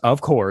is,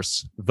 of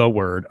course, the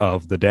word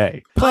of the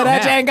day. Play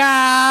that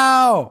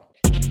Django!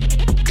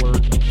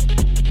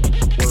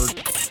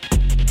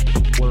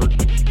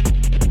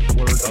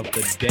 Word of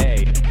the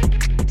day.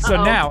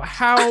 So now,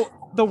 how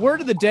the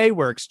word of the day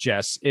works,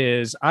 Jess,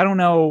 is, I don't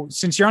know,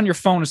 since you're on your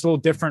phone, it's a little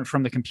different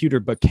from the computer,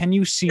 but can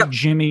you see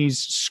Jimmy's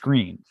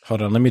screen?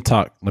 Hold on, let me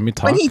talk. When he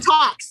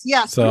talks,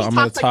 yes. So I'm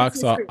going to talk,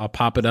 so I'll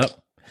pop it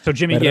up. So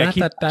Jimmy, keep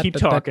talking.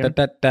 So I'm going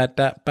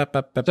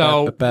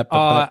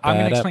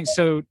to explain.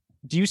 So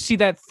do you see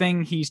that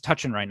thing he's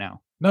touching right now?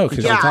 No,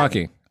 because you're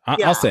talking.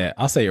 I'll say it.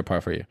 I'll say your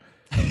part for you.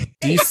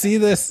 Do you see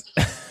this?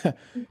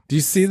 Do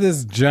you see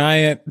this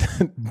giant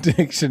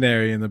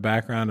dictionary in the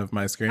background of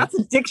my screen? That's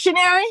a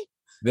dictionary?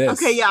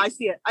 This. Okay, yeah, I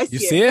see it. You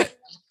see it?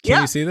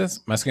 Can you see this?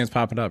 My screen's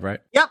popping up, right?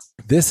 Yep.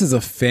 This is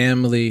a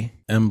family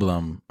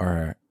emblem,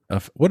 or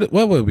what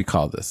would we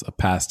call this? A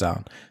pass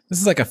down. This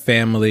is like a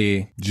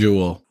family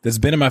jewel that's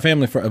been in my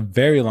family for a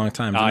very long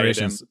time,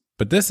 generations.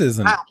 But this is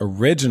an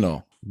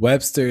original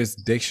Webster's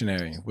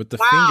dictionary with the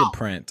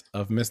fingerprint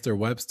of Mr.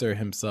 Webster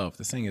himself.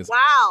 This thing is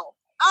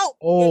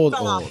old.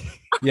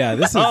 Yeah,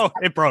 this is.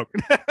 It broke.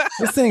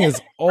 This thing is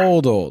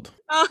old. All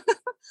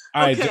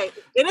right, okay,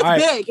 it is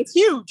big. It's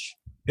huge.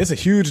 It's a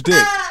huge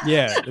dick.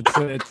 Yeah,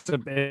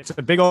 it's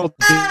a big old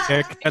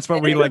dick. That's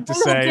what we like to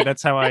say.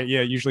 That's how I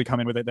usually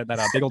come in with it.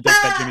 That big old dick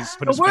that Jimmy's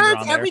put his finger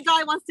on there. Every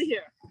guy wants to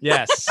hear.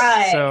 Yes.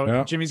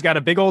 So Jimmy's got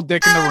a big old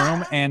dick in the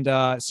room, and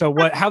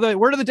how the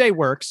word of the day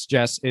works,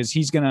 Jess, is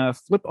he's gonna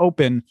flip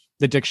open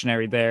the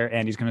dictionary there,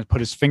 and he's gonna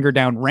put his finger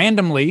down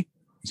randomly.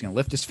 He's gonna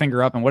lift his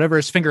finger up, and whatever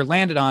his finger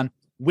landed on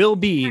will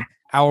be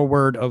our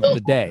word of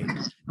the day.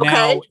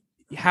 Now,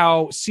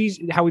 how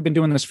we've been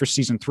doing this for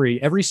season 3,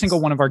 every single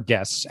one of our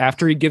guests,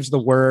 after he gives the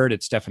word,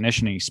 its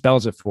definition, he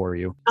spells it for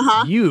you,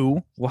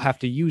 you will have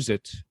to use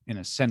it in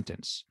a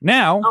sentence.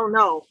 Now,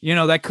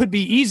 that could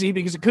be easy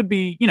because it could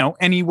be,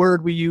 any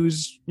word we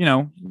use,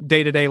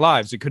 day-to-day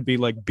lives. It could be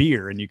like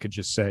beer, and you could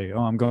just say,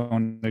 I'm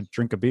going to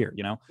drink a beer,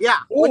 Yeah,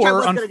 or, which I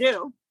was going to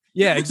do.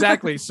 Yeah,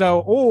 exactly.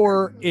 So,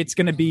 or it's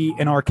going to be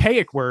an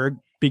archaic word,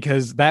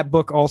 because that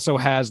book also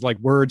has like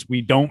words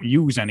we don't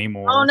use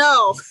anymore. Oh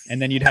no.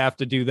 And then you'd have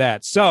to do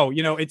that. So,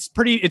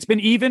 it's been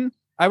even,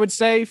 I would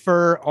say,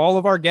 for all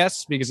of our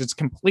guests, because it's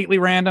completely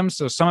random.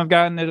 So some have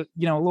gotten it, a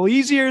little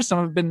easier. Some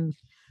have been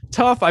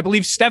tough. I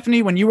believe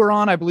Stephanie, when you were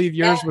on, I believe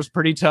yours was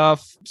pretty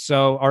tough.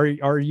 So are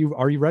you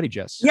ready,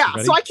 Jess? Yeah.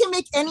 Ready? So I can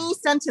make any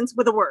sentence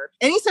with a word.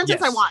 Any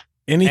sentence I want.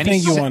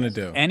 Anything you want to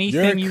do.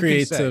 Anything your you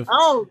creative. can say.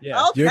 Oh,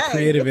 Yeah. okay. Your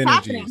creative It's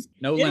energies. happening.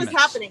 No It limits. is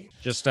happening.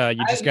 Just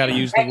you just got to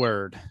use the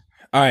word.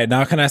 All right,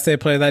 now can I say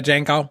play that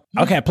Django?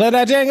 Okay, play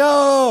that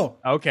Django.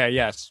 Okay.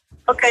 Yes.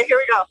 Okay, here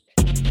we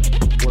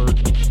go.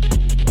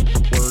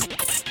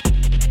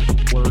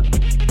 Word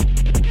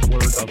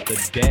of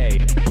the day.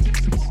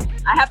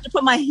 I have to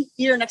put my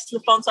ear next to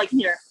the phone so I can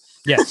hear.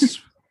 Yes.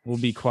 We'll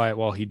be quiet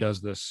while he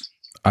does this.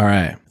 All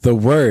right, the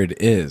word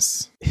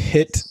is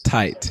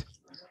Hittite.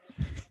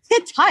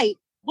 Hittite?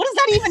 What does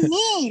that even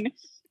mean?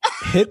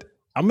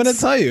 I'm going to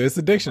tell you, it's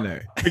a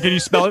dictionary. Can you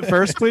spell it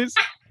first, please?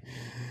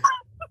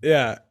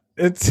 Yeah,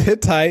 it's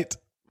Hittite,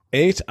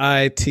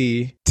 Hittite.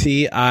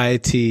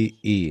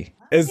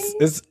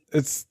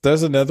 It's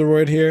there's another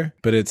word here,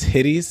 but it's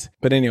Hittites.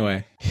 But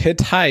anyway,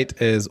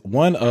 Hittite is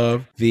one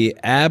of the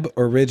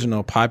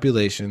aboriginal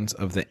populations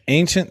of the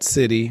ancient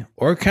city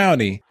or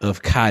county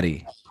of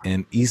Kadi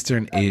in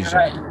Eastern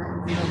Asia.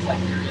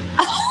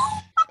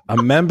 A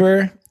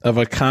member of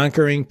a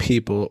conquering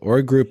people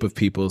or group of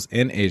peoples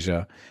in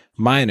Asia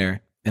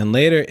Minor, and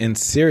later in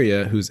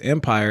Syria, whose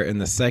empire in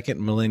the second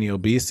millennial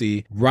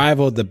BC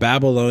rivaled the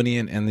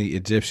Babylonian and the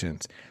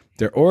Egyptians.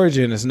 Their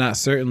origin is not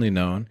certainly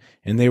known,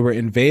 and they were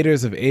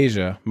invaders of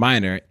Asia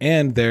Minor,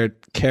 and their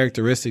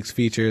characteristics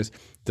features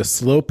the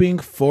sloping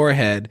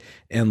forehead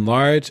and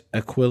large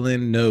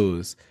aquiline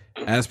nose,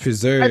 as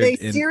preserved. Are they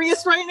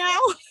serious right now?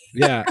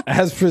 Yeah,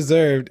 as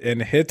preserved in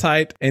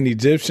Hittite and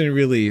Egyptian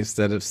reliefs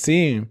that have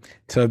seemed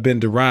to have been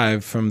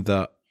derived from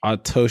the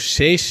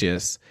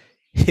Artosaceous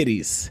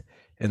Hittites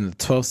in the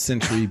 12th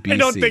century BC. I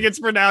don't think it's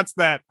pronounced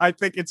that. I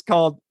think it's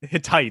called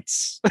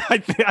Hittites. I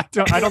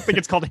don't think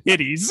it's called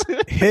Hitties.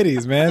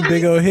 Hitties, man.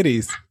 Big old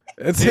Hitties.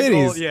 It's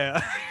Hitties.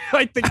 Yeah.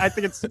 I think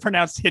it's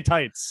pronounced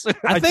Hittites.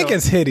 I think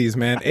it's Hitties,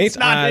 man. It's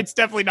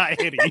definitely not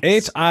Hitties.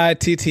 Hittitties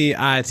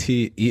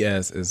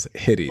is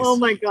Hitties. Oh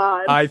my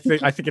God. I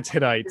think it's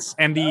Hittites.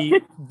 And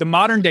the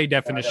modern day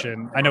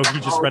definition, I know he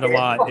just read a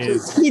lot,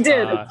 is He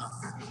did.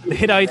 The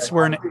Hittites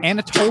were an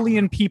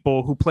Anatolian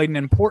people who played an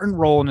important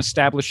role in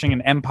establishing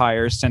an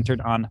empire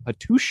centered on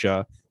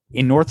Hattusha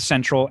in north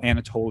central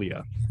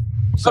Anatolia.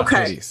 So,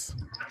 Okay.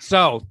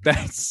 So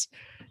that's,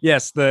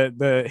 yes,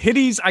 the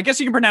Hittites, I guess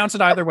you can pronounce it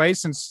either way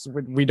since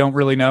we don't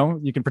really know.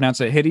 You can pronounce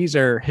it Hittites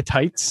or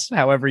Hittites,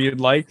 however you'd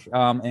like.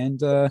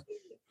 And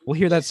we'll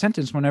hear that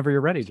sentence whenever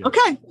you're ready, Joe.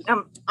 Okay.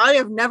 I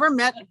have never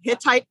met a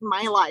Hittite in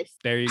my life.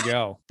 There you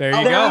go. There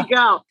you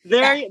go.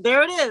 There it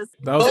is.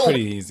 That was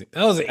pretty easy.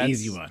 That was an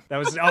easy one. That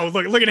was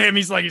look at him.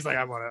 He's like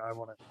I want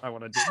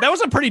to do. That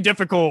was a pretty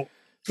difficult.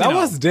 That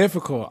was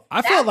difficult.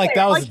 I felt like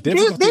that was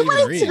difficult They to even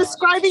went read. into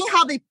describing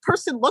how the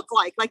person looked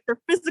like their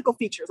physical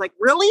features. Like,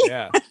 really?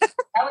 Yeah.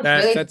 That was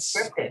really That's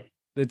descriptive.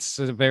 it's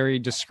a very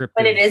descriptive.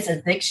 But it is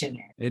a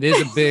dictionary. It is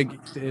a big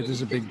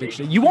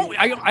dictionary. You won't.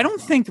 I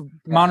don't think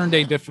modern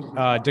day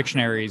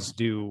dictionaries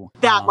do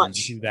That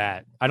much. Do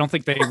that. I don't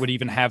think they would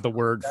even have the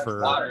word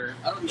for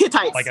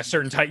Hittites. like a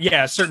certain type.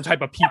 Yeah, a certain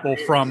type of people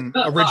from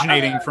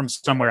originating from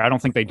somewhere. I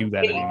don't think they do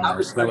that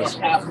anymore. So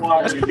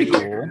that's pretty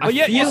cool.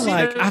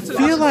 I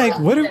feel like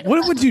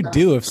what would you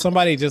do if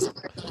somebody just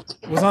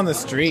was on the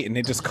street and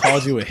they just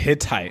called you a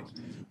Hittite?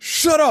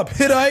 Shut up,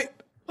 Hittite!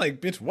 Like,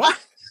 bitch, what?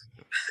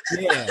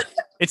 Yeah.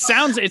 It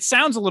sounds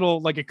a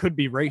little like it could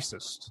be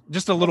racist.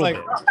 Just a little bit.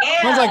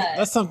 Sounds like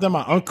that's something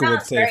my uncle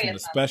would say from the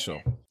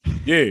special.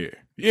 Yeah,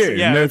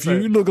 nephew,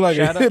 you look like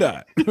a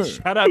Hittite.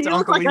 Shout out to you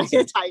look Uncle like a Easy.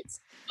 Hittite.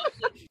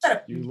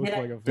 You look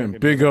like a Them fucking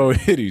big old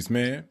Hitties,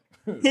 man.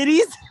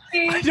 Hitties?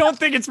 I don't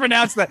think it's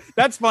pronounced that.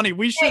 That's funny.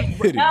 We should.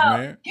 Hitties,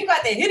 man. You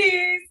got the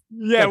hitties.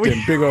 Yeah, Got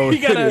them big old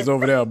Hitties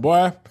over there,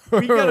 boy.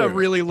 we gotta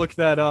really look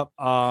that up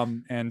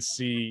and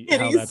see how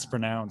Hitties. that's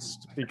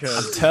pronounced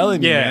because I'm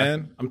telling you, Yeah.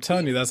 man. I'm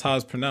telling you, that's how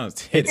it's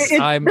pronounced. It's- Hitties.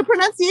 I'm- The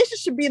pronunciation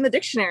should be in the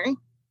dictionary.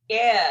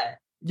 Yeah.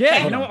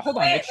 yeah, you know what? Hold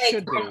on, it Like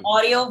should be. an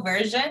audio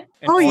version. An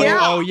Oh, audio- yeah.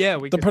 Oh yeah,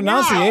 we The could-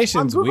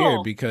 pronunciation's on Google.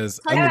 weird because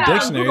Type in the it on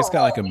dictionary, it's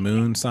got like a Google.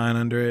 moon sign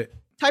under it.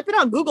 Type it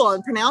on Google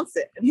and pronounce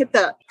it and hit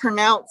the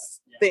pronounce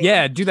thing.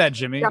 Yeah, do that,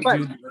 Jimmy. Yeah,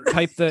 but-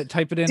 Type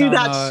it in Do on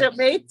that,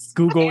 shipmates.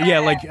 Google. Yeah,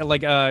 Yeah.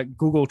 like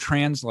Google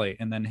Translate,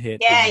 and then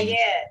hit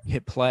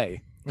hit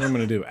play. What I'm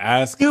gonna do?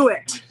 Ask. Do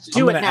it. I'm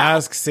Do it gonna now.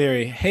 ask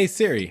Siri. Hey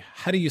Siri,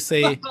 how do you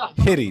say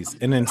Hitties?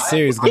 And then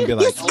Siri's gonna be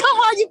like, Come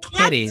on, you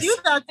can't Hitties. do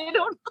that. They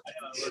don't.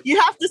 You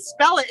have to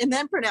spell it and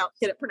then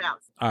get it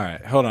pronounced. all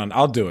right, hold on,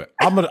 I'll do it.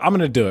 I'm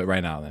gonna do it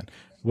right now. Then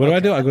what do I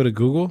do? I go to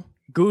Google.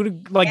 Go to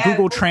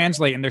Google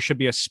Translate, and there should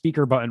be a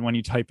speaker button when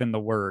you type in the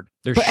word.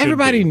 There But should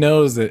everybody be.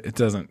 knows that it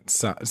doesn't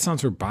sound. It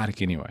sounds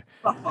robotic anyway.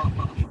 But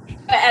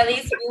at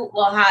least you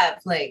will have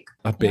like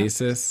A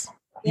basis.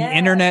 The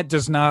internet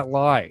does not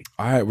lie.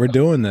 All right, we're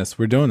doing this.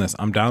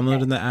 I'm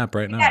downloading the app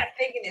right You now. gotta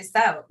figure this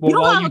out. Well,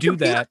 don't while have you a do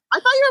computer? that, I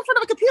thought you were in front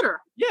of a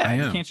computer. yeah, I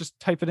you am. can't just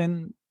type it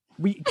in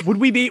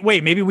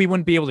maybe we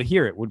wouldn't be able to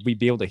hear it. Would we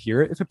be able to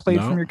hear it if it played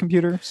from your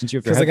computer? Since you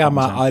have, because I got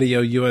my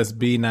audio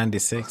USB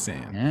 96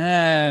 in.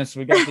 Yes,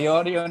 we got the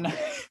audio.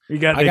 I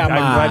got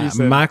my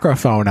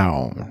microphone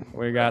on.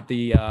 We got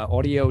the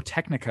Audio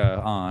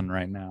Technica on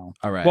right now.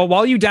 All right. Well,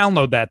 while you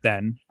download that,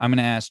 then I'm going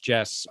to ask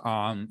Jess,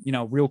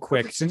 real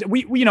quick, since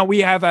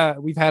we've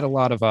had a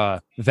lot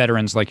of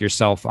veterans like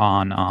yourself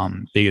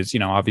on, because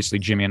obviously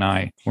Jimmy and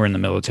I were in the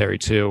military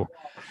too.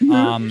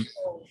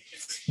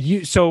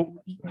 Mm-hmm. So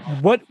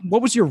what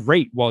was your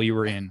rate while you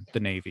were in the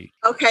Navy?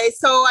 Okay,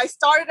 so I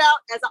started out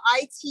as an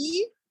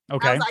IT.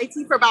 Okay. I was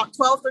IT for about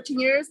 12, 13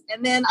 years,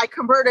 and then I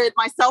converted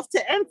myself to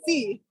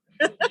NC.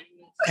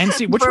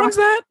 NC, which one's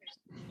that?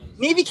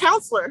 Navy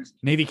counselor.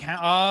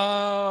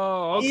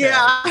 Oh, okay.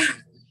 Yeah.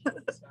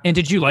 And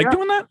did you like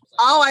doing that?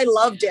 Oh, I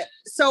loved it.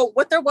 So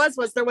what there was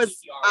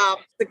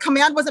the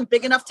command wasn't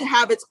big enough to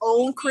have its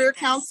own career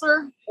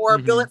counselor or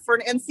bill it for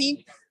an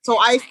NC. So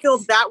I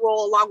filled that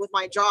role along with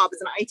my job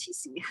as an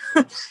ITC.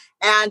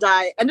 And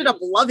I ended up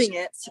loving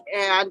it.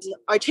 And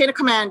our chain of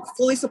command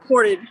fully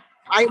supported.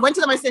 I went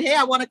to them, I said, hey,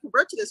 I want to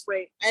convert to this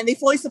rate. And they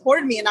fully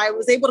supported me and I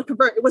was able to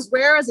convert. It was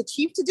rare as a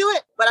chief to do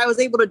it, but I was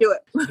able to do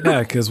it. Yeah,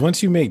 because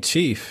once you make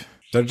chief,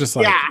 they're just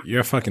like,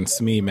 you're a fucking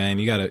SME, man.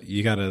 You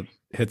gotta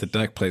hit the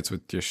deck plates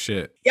with your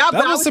shit. Yeah,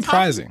 that was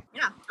surprising.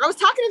 I was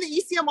talking to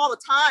the ECM all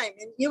the time,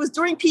 and it was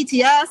during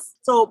PTS,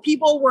 so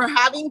people were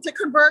having to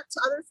convert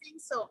to other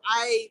things. So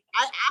I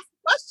asked the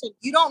question.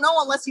 You don't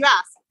know unless you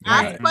ask.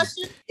 Ask the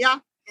question,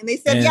 and they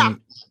said yeah.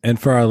 And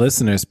for our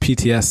listeners,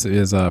 PTS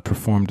is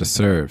perform to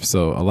serve.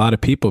 So a lot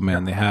of people,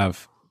 man, they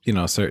have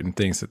certain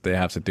things that they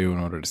have to do in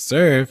order to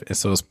serve, and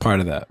so it's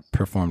part of that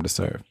perform to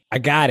serve. I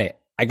got it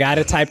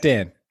typed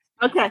in.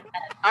 Okay,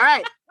 all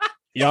right.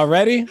 Y'all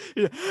ready?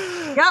 Yeah.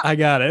 I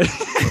got it.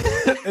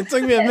 It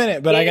took me a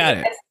minute, but I got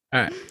it.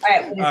 All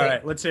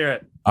right. Let's hear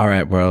it. All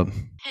right, world.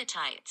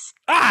 Hittites.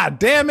 Ah,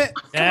 damn it.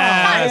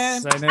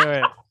 Yes, I knew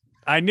it.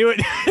 I knew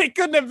it. It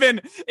couldn't have been.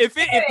 If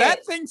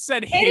that thing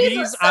said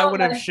Hitties, I would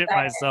have shit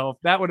myself.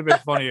 That would have been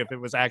funny if it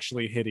was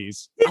actually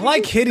Hitties. I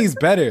like Hitties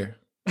better.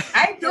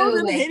 I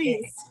do like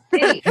Hitties.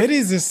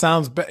 Hitties just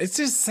sounds it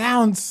just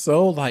sounds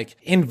so like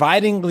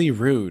invitingly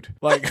rude.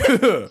 Like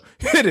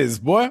it is,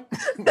 boy.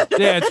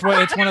 Yeah, it's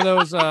one of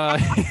those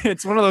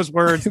it's one of those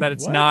words that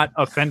it's not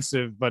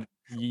offensive, but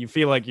you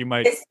feel like you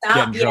might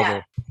get in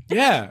trouble.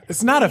 Yeah,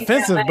 it's not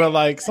offensive, but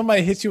like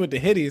somebody hits you with the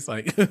Hitties,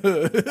 like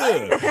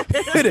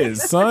it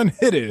is, son.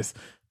 It is.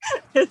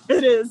 It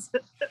is.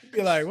 You'd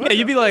be like, what? Yeah,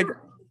 you'd be like,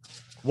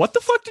 what the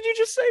fuck did you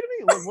just say to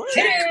me? Like,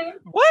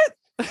 what?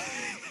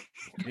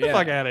 Get the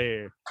fuck out of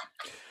here.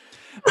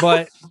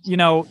 But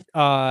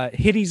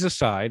Hitties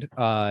aside,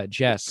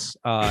 Jess,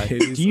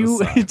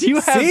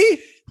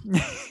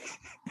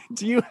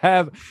 do you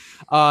have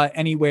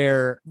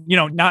anywhere,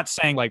 not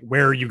saying like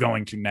where are you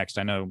going to next?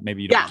 I know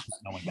maybe you don't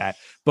know that,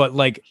 but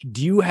like,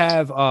 do you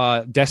have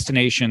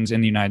destinations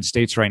in the United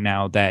States right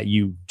now that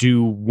you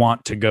do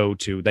want to go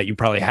to that you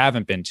probably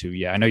haven't been to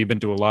yet? I know you've been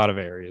to a lot of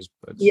areas,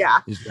 but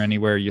is there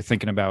anywhere you're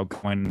thinking about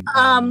going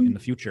in the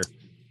future?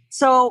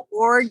 So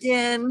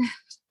Oregon,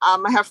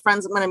 I have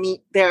friends I'm going to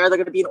meet there. They're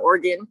going to be in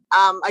Oregon.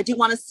 I do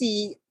want to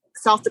see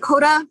South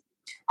Dakota.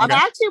 I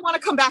actually want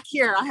to come back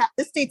here.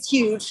 This state's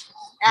huge.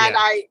 And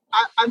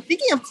I'm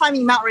thinking of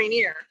climbing Mount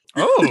Rainier.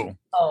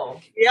 Oh.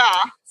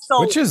 Yeah. So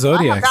what's your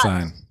zodiac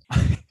sign?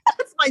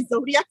 That's my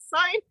zodiac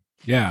sign?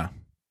 Yeah.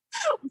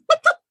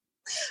 What the?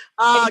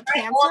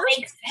 Cancer? All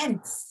makes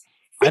sense.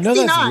 69. I know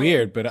that's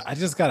weird, but I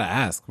just got to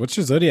ask. What's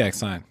your zodiac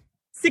sign?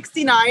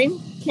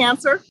 69.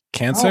 Cancer.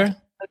 Cancer?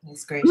 Oh,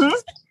 goodness gracious. Mm-hmm.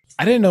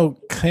 I didn't know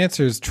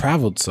Cancer's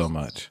traveled so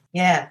much.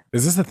 Yeah.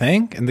 Is this a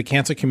thing in the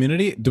Cancer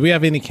community? Do we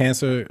have any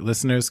Cancer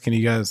listeners? Can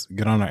you guys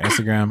get on our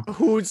Instagram?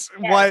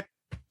 What?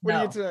 What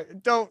are you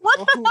don't.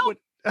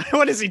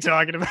 What is he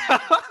talking about?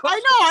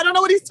 I don't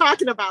know what he's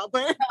talking about,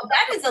 but no,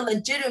 that is a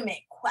legitimate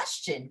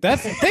question.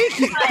 Thank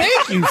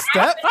you,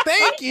 Steph.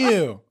 Thank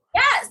you.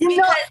 Yes,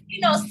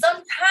 because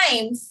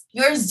sometimes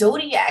your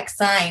zodiac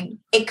sign,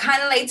 it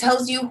kind of like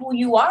tells you who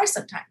you are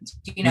sometimes,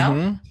 like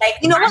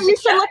what you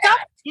should look up?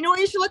 You know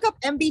what you should look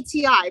up?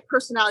 MBTI,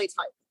 personality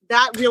type.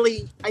 That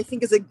really, I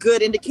think, is a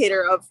good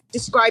indicator of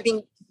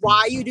describing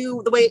why you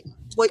do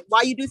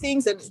why you do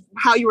things and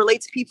how you relate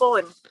to people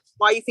and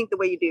why you think the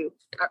way you do.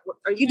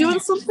 Are you doing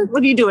something?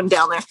 What are you doing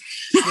down there?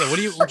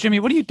 Yeah, Jimmy,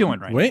 what are you doing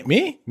right now? Wait,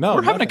 me? No.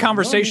 We're having a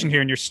conversation here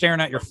and you're staring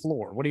at your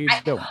floor. What are you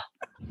doing?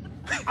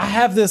 I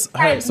have this.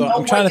 All right, so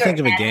I'm trying to think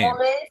of a game.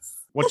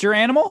 What's your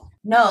animal?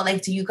 No,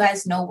 like, do you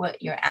guys know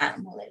what your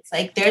animal is?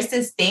 Like, there's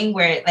this thing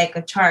where, like,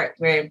 a chart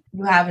where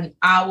you have an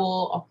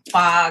owl, a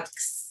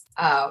fox.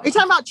 Are you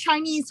talking about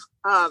Chinese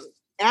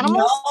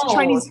animals? No.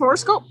 Chinese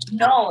horoscope?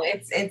 No,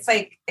 it's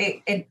like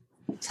it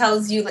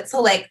tells you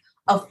like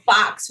a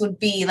fox would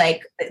be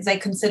like, it's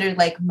like considered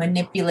like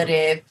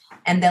manipulative,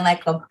 and then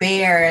like a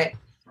bear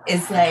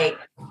is like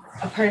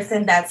a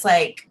person that's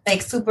like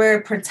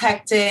super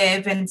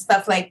protective and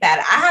stuff like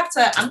that.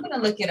 I'm gonna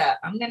look it up.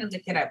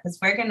 Because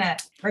we're gonna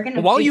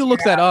well, while you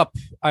look that up,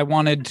 I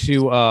wanted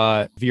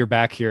to veer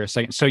back here a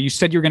second. So you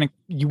said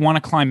you want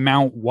to climb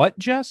Mount what,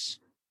 Jess?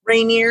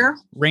 Rainier.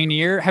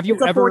 Have you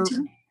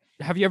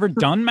ever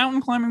done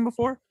mountain climbing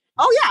before?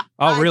 Oh yeah.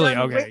 Oh really?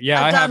 Okay.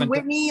 Yeah, I've I haven't.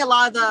 Whitney, a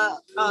lot of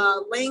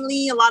the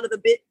Langley, a lot of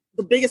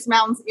the biggest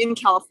mountains in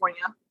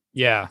California.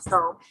 Yeah.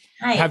 So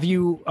Nice. Have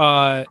you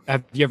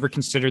ever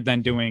considered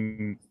then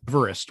doing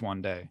Everest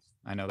one day?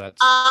 I know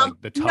that's like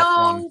the tough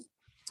one.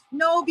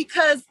 No,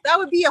 because that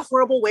would be a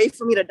horrible way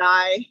for me to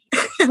die.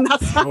 And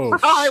that's not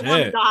how I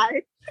want to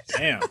die.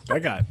 Damn,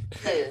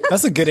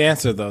 that's a good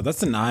answer though.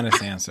 That's an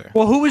honest answer.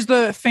 Well, who was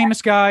the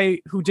famous guy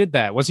who did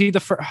that? Was he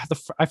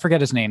I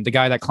forget his name, the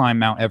guy that climbed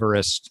Mount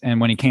Everest,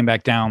 and when he came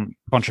back down,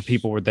 a bunch of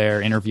people were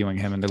there interviewing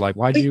him, and they're like,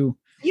 "Why'd you?"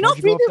 You know,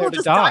 3 people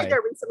just died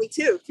there recently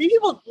too. 3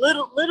 people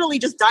literally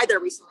just died there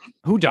recently.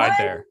 Who died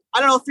there?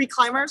 I don't know. 3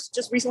 climbers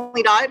just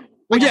recently died.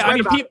 Well, yeah, I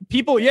mean,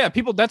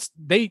 people. That's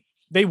they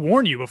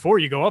warn you before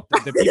you go up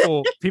there.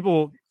 The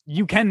people,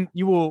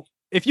 you will.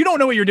 If you don't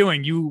know what you're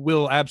doing, you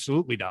will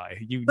absolutely die.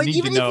 But need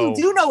even to know. if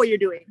you do know what you're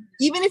doing,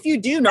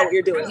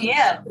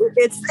 Yeah,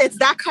 it's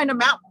that kind of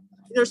mountain.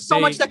 There's so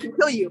much that can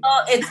kill you.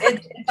 well, it's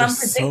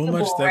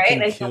unpredictable, so right?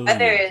 Like the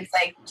weather is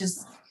like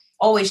just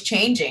always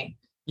changing.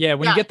 Yeah,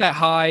 when you get that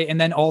high, and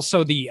then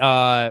also the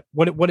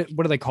what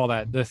do they call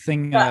that? The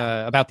thing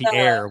about the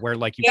air where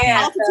like you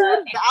can't.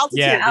 Altitude.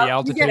 Yeah, the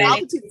altitude. You get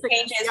altitude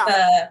Changes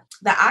sickness,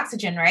 the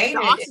oxygen, right?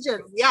 The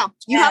oxygen, yeah.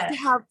 You have to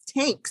have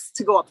tanks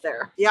to go up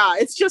there. Yeah,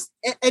 it's just,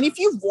 and if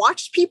you've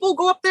watched people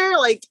go up there,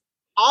 like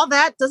all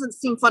that doesn't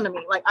seem fun to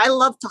me. Like I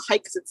love to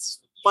hike because it's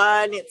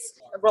fun. It's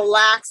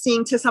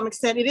relaxing to some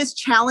extent. It is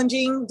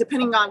challenging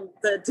depending on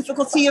the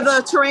difficulty of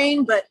the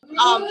terrain. But when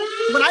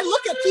I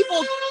look at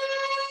people,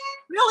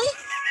 really?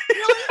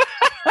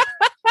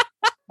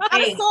 That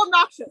is so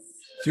obnoxious.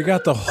 You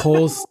got the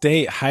whole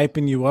state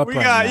hyping you up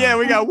now.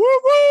 We got woo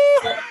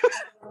woo.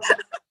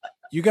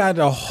 You got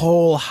a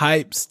whole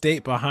hype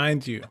state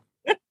behind you.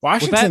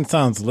 Washington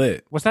sounds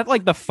lit. Was that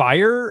like the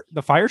fire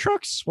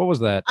trucks? What was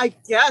that? I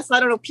guess. I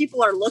don't know.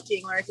 People are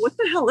looking like, what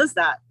the hell is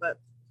that? But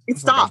it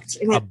stopped.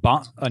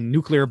 A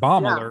nuclear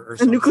bomb alert or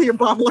something. A nuclear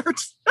bomb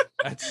alert.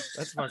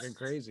 That's fucking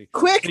crazy.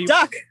 Quick,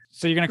 duck.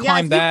 So you're going to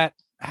climb that.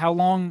 How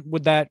long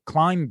would that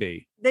climb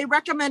be? They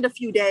recommend a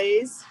few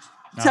days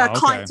to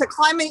climb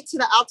to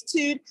the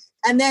altitude.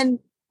 And then,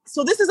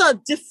 so this is a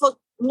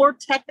more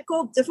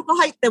difficult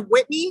hike than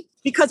Whitney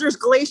because there's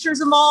glaciers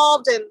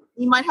involved and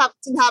you might have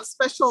to have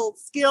special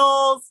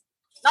skills.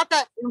 Not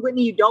that in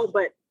Whitney you don't,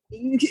 but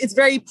it's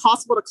very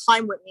possible to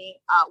climb Whitney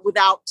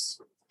without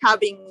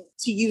having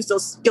to use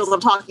those skills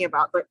I'm talking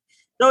about. But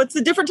no, it's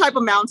a different type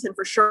of mountain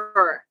for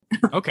sure.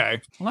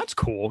 Okay. Well, that's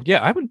cool.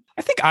 Yeah, I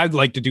think I'd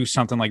like to do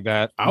something like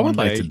that. I would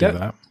like to do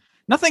that.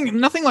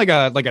 Nothing like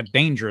a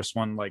dangerous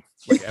one like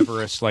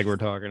Everest, like we're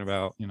talking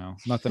about. You know,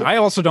 nothing. I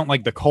also don't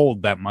like the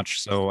cold that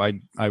much, so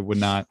I would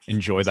not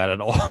enjoy that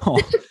at all.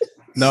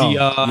 No, you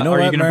know are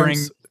what, you gonna bring?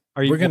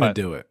 We're gonna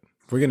do it.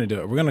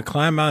 We're gonna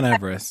climb Mount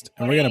Everest,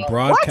 and we're gonna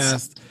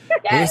broadcast.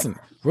 Listen,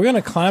 we're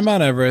gonna climb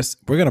Mount Everest.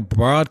 We're gonna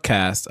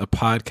broadcast a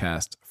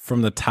podcast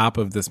from the top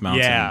of this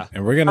mountain. Yeah,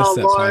 and we're gonna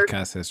set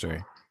podcast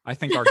history. I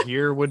think our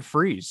gear would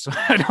freeze.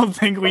 I don't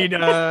think we'd.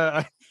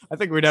 I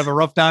think we'd have a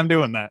rough time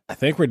doing that. I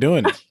think we're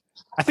doing it.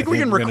 I think we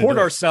can record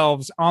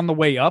ourselves on the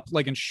way up,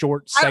 like in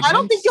short segments. I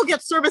don't think you'll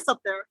get service up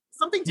there.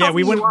 Something tells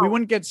we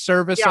wouldn't get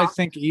service, I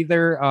think,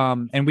 either.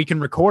 And we can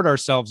record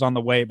ourselves on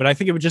the way, but I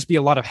think it would just be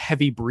a lot of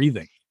heavy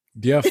breathing.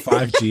 Do you have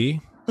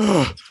 5G?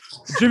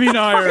 Jimmy and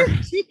I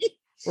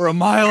we're a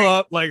mile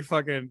up, like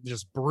fucking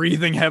just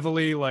breathing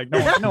heavily. Like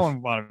no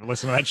one wanted to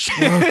listen to that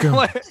shit.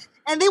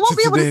 And they won't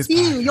be able to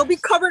see you. You'll be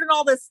covered in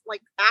all this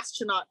like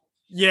astronaut.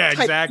 Yeah,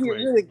 exactly.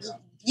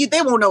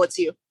 They won't know it's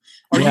you.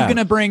 Are you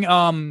gonna bring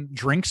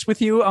drinks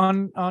with you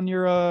on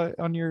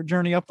your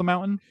journey up the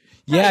mountain?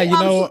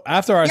 Yeah,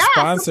 after our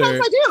sponsor,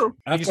 sometimes I do.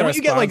 After our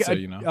you get like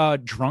sponsor,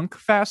 drunk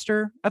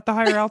faster at the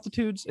higher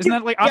altitudes. Isn't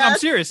that like? I'm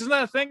serious. Isn't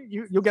that a thing?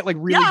 You'll get like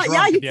really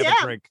drunk if you have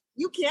a drink.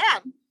 You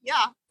can.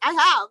 Yeah,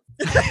 I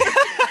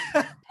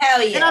have.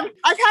 Hell yeah! And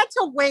I've had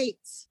to wait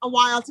a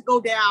while to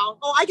go down.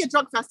 Oh, I get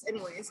drunk fast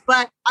anyways,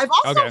 but I've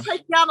also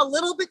hiked down a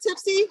little bit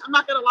tipsy. I'm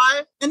not gonna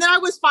lie, and then I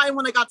was fine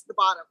when I got to the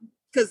bottom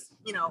because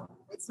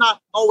it's not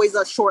always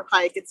a short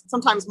hike. It's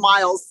sometimes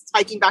miles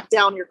hiking back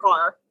down your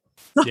car.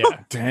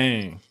 Yeah.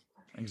 Dang.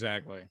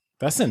 Exactly.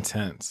 That's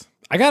intense.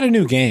 I got a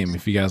new game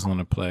if you guys want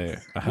to play.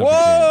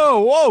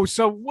 Whoa.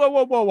 So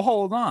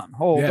hold on.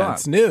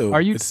 It's new.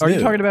 Are you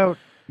talking about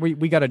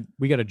we got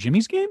a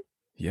Jimmy's game?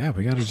 Yeah,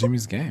 we got a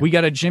Jimmy's game. We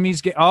got a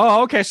Jimmy's game.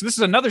 Oh, okay. So this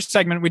is another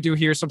segment we do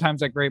here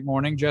sometimes at Great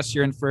Morning. Jess,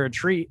 you're in for a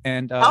treat.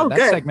 And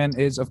that segment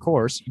is, of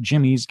course,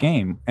 Jimmy's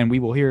game. And we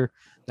will hear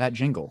that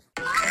jingle.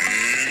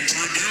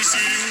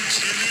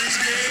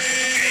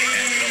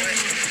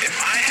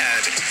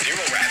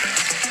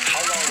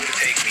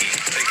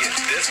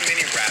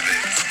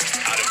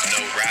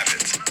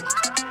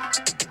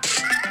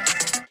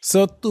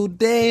 So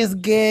today's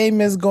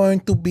game is going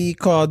to be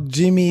called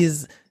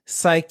Jimmy's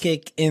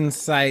Psychic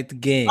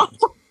Insight Game.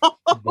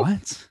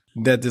 What?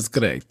 That is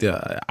correct.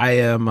 I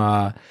am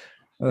a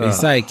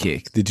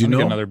psychic. Did you Let me get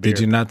know? another beer. Did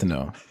you not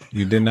know?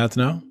 You did not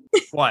know?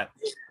 What?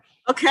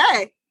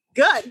 Okay,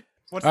 good.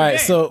 What's All the right. name?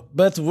 So,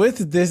 but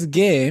with this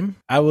game,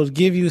 I will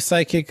give you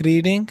psychic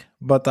reading.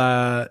 But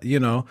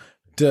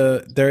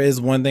there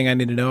is one thing I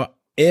need to know.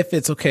 If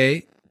it's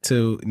okay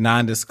to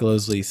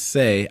non-disclosely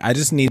say, I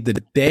just need the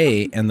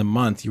day and the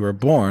month you were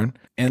born,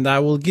 and I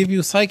will give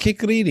you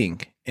psychic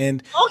reading.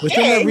 And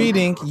within the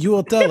reading, you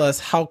will tell us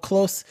how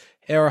close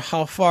or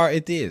how far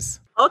it is.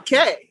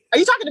 Okay. Are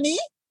you talking to me?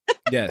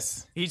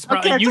 Yes. He's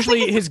probably, Okay.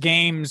 usually his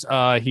games,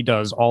 he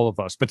does all of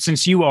us. But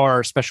since you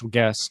are special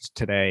guest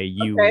today,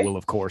 you Okay. will,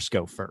 of course,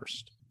 go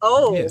first.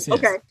 Oh, Yes, yes.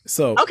 okay.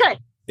 So Okay.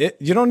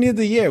 you don't need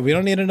the year. We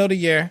don't need to know the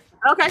year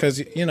Okay.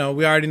 because, we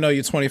already know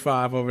you're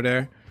 25 over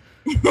there.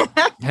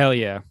 Hell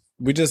yeah.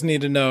 We just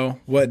need to know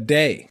what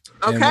day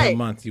and Okay. what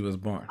month you was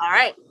born. All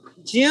right.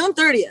 June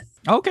 30th.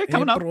 Okay,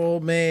 coming up.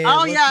 April, May. Oh,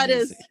 what yeah, it can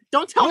you is. say?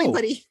 Don't tell Oh.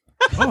 anybody.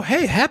 Oh,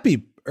 hey,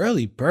 happy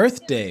early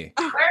birthday.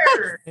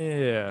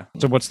 Yeah.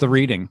 So what's the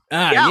reading?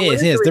 Yeah, what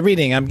is Yes, the the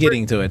reading. I'm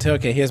getting to it.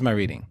 Okay, here's my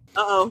reading.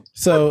 Uh-oh.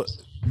 So,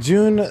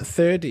 June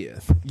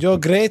 30th. Your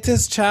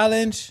greatest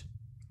challenge?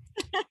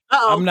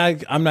 Uh-oh.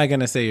 I'm not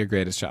gonna say your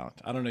greatest challenge.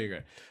 I don't know your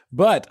greatest.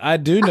 But I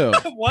do know.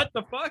 What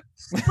the fuck?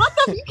 What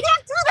the? You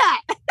can't do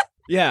that.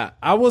 Yeah,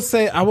 I will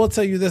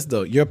tell you this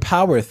though. Your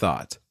power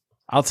thought.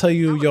 I'll tell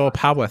you your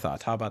power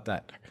thought. How about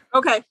that?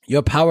 Okay.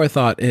 Your power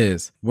thought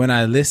is, when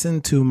I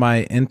listen to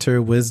my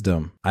inner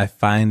wisdom, I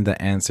find the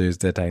answers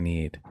that I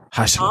need.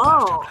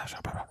 Oh.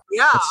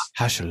 Yeah.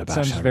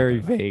 Sounds very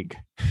vague.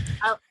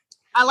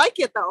 I like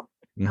it, though.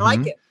 I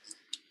like it.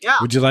 Yeah.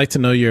 Would you like to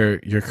know your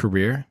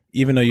career?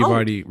 Even though you've Oh.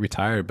 already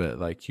retired, but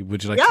would you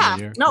like to know Yeah.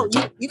 your No,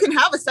 career? you can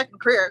have a second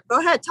career. Go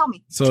ahead. Tell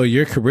me. So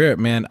your career,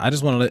 man, I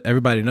just want to let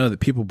everybody know that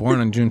people born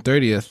on June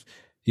 30th,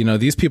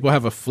 these people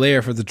have a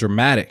flair for the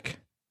dramatic,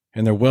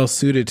 and they're well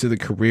suited to the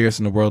careers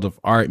in the world of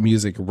art,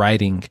 music,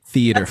 writing,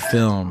 theater,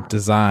 film,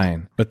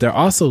 design. But they're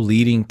also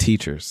leading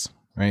teachers,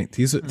 right?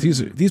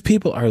 These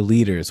people are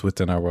leaders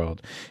within our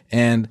world,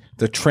 and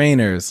the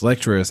trainers,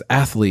 lecturers,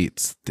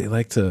 athletes. They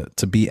like to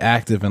be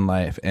active in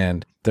life,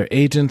 and they're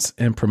agents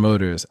and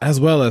promoters, as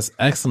well as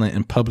excellent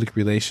in public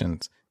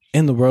relations.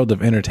 In the world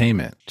of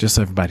entertainment, just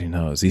so everybody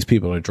knows, these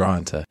people are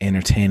drawn to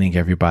entertaining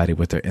everybody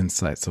with their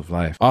insights of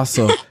life.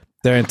 Also,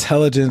 their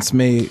intelligence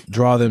may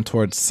draw them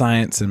towards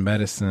science and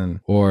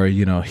medicine, or,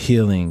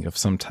 healing of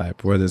some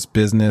type, whether it's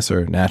business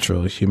or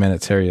natural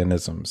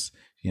humanitarianisms.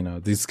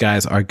 These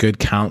guys are good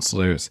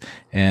counselors,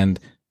 and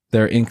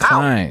they're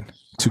inclined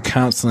to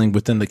counseling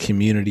within the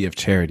community of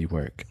charity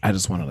work. I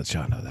just want to let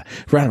y'all know that.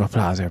 Round of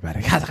applause,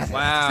 everybody.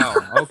 Wow.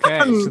 Okay.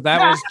 So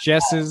that was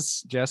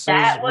Jess's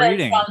That was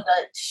reading.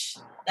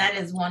 that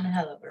is one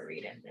hell of a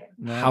reading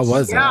there. How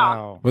was it?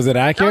 Wow. Was it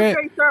That was accurate?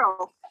 very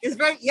thorough.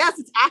 Yes,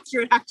 it's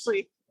accurate,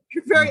 actually.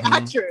 You're very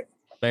accurate.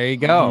 There you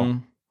go.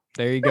 Mhm.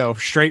 There you go.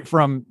 Straight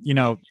from,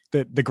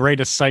 the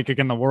greatest psychic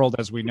in the world,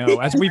 as we know,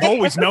 as we've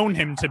always known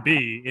him to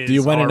be. Do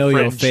you want to our know your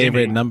friend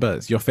favorite Jimmy.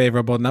 numbers? Your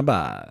favorable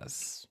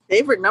numbers.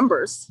 Favorite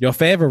numbers. Your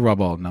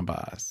favorable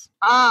numbers.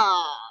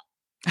 Ah.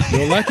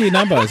 Your lucky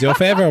numbers. Your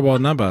favorable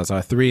numbers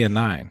are 3 and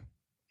 9.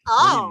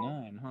 Oh.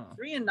 9, huh?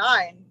 3 and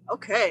 9.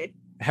 Okay.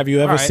 Have you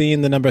ever All right.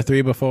 seen the number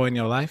 3 before in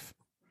your life?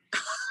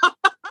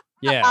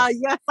 Yeah.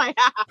 Yes, I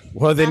have.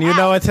 Well, then you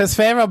know it's his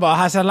favorable. All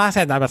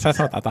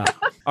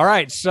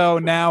right. So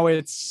now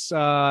it's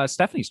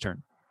Stephanie's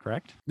turn,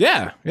 correct?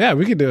 Yeah,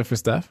 we can do it for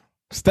Steph.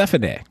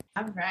 Stephanie,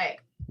 All right.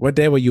 what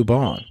day were you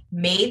born?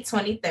 May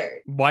 23rd.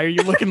 Why are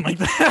you looking like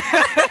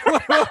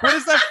that? What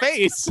is that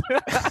face?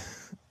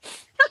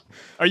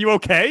 Are you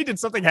okay? Did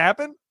something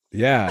happen?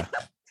 Yeah,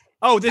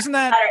 Oh, isn't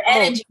that? Our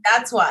energy,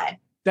 that's why.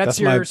 That's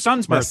your my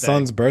son's my birthday.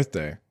 son's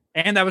birthday.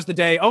 And that was the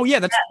day. Oh,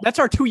 yeah. That's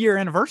our 2-year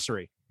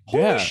anniversary.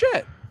 Holy Yeah.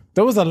 shit.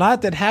 There was a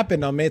lot that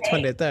happened on May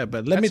 23rd,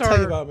 but let me That's tell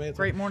you our about May 23rd.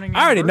 Great morning.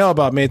 I already know anniversary.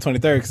 about May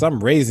 23rd because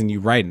I'm raising you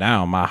right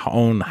now in my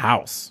own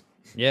house.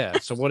 Yeah.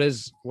 So what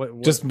is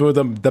what Just with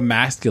the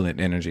masculine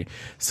energy.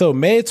 So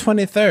May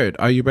 23rd,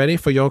 are you ready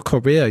for your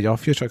career, your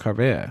future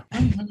career?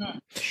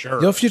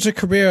 sure. Your future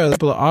career,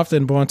 people are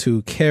often born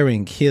to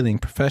caring, healing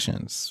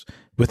professions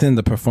within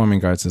the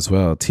performing arts as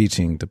well,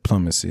 teaching,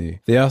 diplomacy.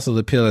 They also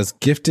appeal as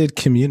gifted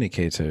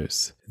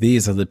communicators.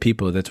 These are the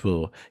people that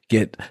will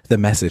get the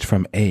message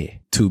from A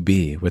to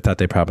B without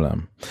a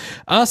problem.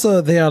 Also,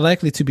 they are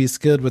likely to be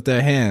skilled with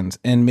their hands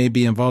and may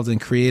be involved in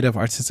creative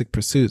artistic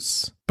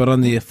pursuits. But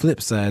on the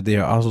flip side, they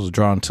are also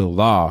drawn to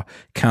law,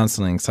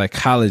 counseling,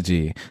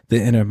 psychology,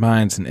 the inner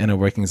minds and inner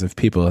workings of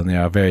people, and they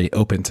are very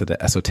open to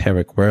the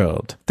esoteric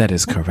world. That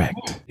is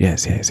correct.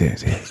 Yes.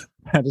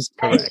 That is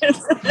correct.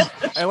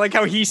 I like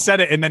how he said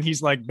it, and then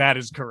he's like, "That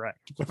is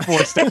correct." Before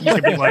Stephanie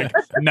could be like,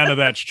 "None of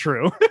that's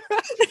true."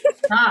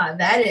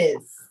 That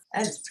is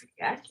pretty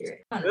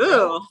accurate.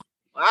 Ooh.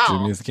 Wow.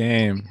 Jimmy's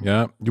game.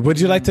 Yep. Would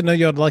you like to know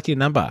your lucky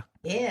number?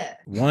 Yeah.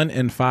 1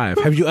 and 5.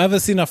 Have you ever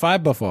seen a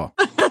 5 before?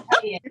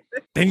 Yeah.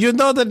 then you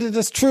know that it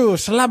is true.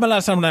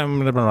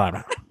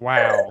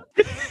 Wow.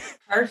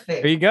 Perfect.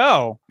 There you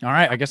go. All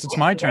right. I guess it's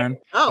my turn.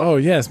 Oh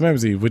yes,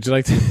 Memsy. Would you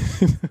like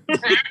to?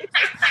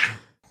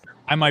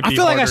 I might. Be I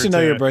feel like I should know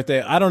to... your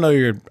birthday. I don't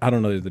know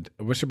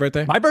what's your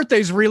birthday? My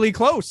birthday's really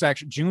close,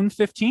 actually. June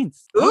 15th.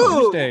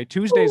 Ooh.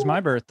 Tuesday's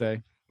my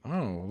birthday.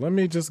 Oh, let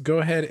me just go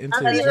ahead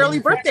into Happy early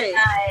birthday.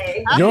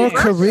 your Happy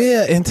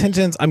career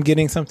intentions. I'm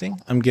getting something.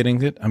 I'm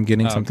getting it. I'm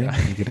getting Okay. something.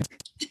 I'm getting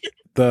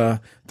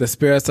the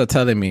spirits are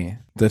telling me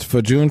that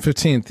for June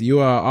 15th, you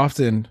are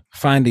often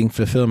finding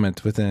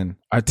fulfillment within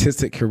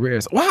artistic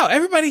careers. Wow,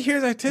 everybody here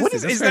is artistic. What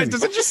is That's that? crazy.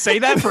 Does it just say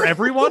that for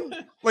everyone?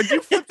 Like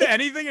you flip to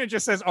anything and it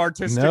just says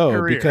artistic No,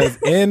 career. because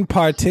in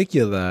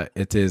particular,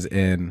 it is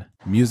in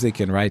music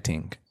and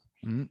writing,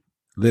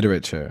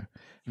 literature.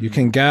 You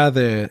can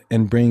gather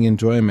and bring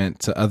enjoyment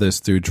to others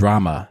through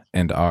drama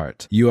and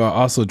art. You are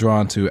also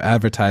drawn to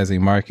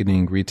advertising,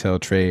 marketing, retail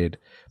trade,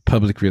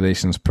 public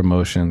relations,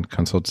 promotion,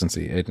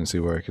 consultancy, agency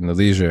work, and the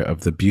leisure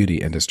of the beauty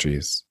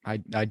industries. I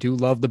do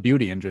love the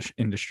beauty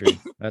industry.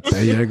 That's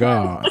There you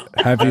go.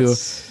 Have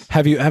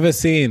you ever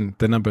seen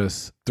the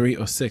numbers 3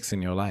 or 6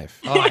 in your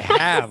life? Oh, I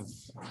have.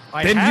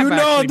 Then you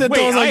know that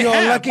those are your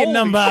lucky Holy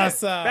numbers.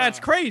 shit. That's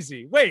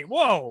crazy. Wait,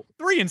 whoa.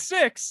 3 and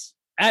 6.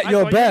 At I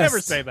your thought you'd best.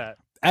 never say that.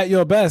 At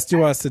your best,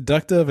 you are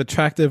seductive,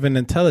 attractive, and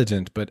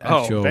intelligent. But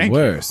at your thank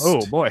worst, you.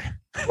 Oh boy.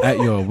 at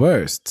your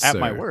worst, At sir,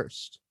 my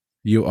worst.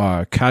 you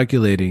are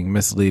calculating,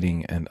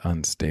 misleading, and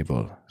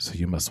unstable. So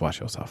you must watch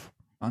yourself.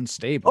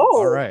 Unstable. Oh.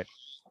 All right.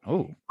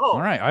 Oh.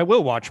 All right. I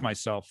will watch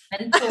myself.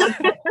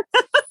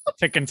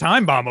 Ticking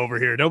time bomb over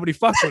here. Nobody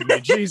fucks with me.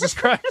 Jesus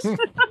Christ.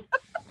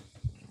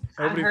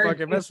 Nobody heard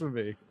fucking you. mess with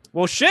me.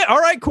 Well, shit. All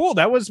right, cool.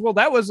 That was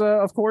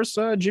of course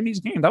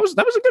Jimmy's game. That was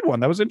a good one.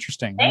 That was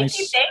interesting. Thank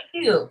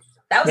you.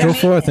 That was Go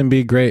amazing. forth and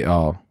be great,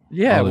 all.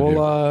 Yeah, All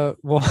of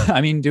well, I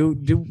mean, do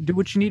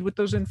what you need with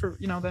those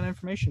that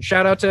information.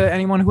 Shout out to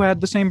anyone who had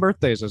the same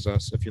birthdays as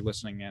us if you're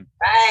listening in.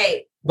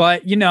 Right.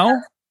 But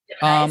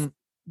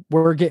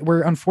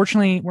we're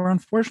unfortunately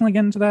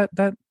getting to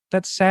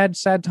that sad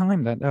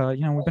time that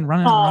we've been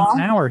running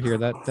an hour here.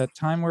 That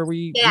time where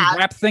we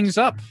wrap things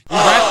up.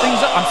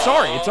 I'm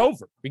sorry, it's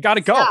over. We got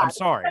to go. Sad. I'm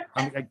sorry.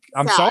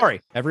 I'm Sad. sorry,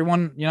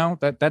 everyone.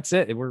 That's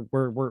it. We're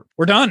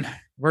done.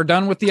 We're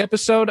done with the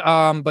episode.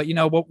 But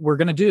what we're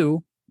gonna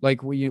do,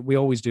 like we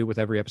always do with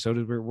every episode,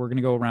 is we're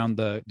gonna go around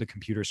the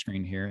computer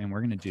screen here and we're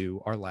gonna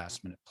do our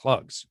last minute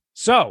plugs.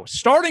 So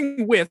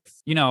starting with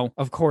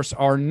of course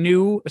our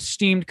new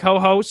esteemed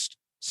co-host.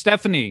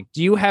 Stephanie,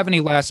 do you have any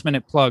last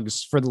minute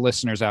plugs for the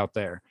listeners out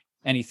there?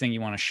 Anything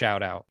you want to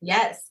shout out?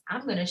 Yes,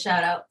 I'm gonna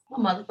shout out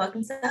my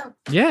motherfucking self.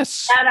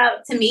 Yes. Shout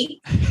out to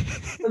me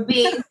for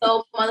being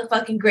so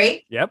motherfucking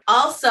great. Yep.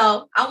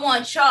 Also, I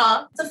want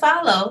y'all to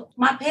follow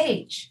my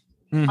page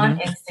on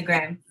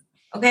Instagram.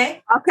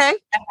 Okay? Okay.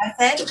 Like I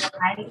said,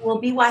 I will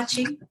be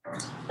watching.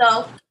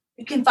 So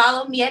you can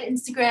follow me at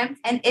Instagram,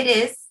 and it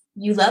is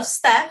You Love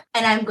Steph,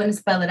 and I'm going to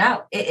spell it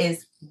out. It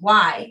is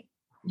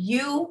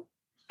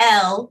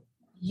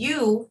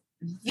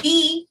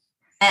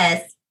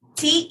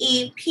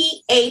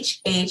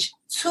YULUVSTEPHH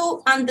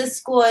 2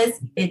 underscores.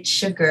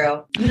 It's your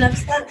girl. You Love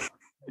Steph.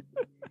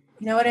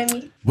 You know what I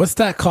mean? What's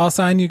that call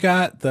sign you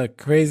got? The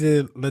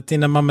crazy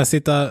Latina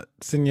mamacita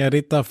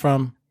señorita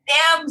from?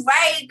 Damn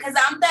right, because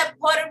I'm that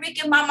Puerto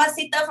Rican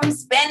mamacita from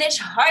Spanish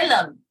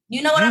Harlem.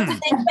 You know what I'm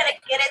saying? You better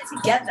get it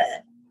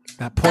together.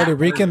 That Puerto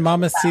Rican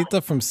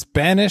mamacita from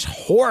Spanish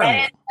Harlem.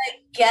 Get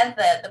it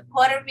together. The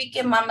Puerto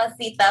Rican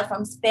mamacita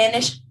from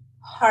Spanish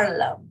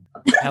Harlem.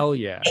 Hell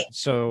yeah.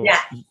 So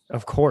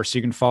of course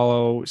you can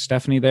follow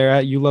Stephanie there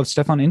at You Love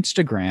Steph on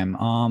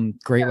Instagram.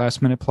 Great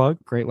last minute plug.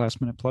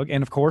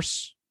 And of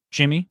course,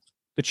 Jimmy,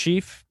 the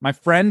Chief, my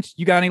friend,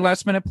 you got any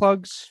last minute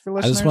plugs for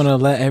listeners? I just want to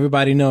let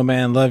everybody know,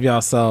 man, love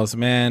yourselves,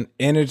 man.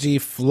 Energy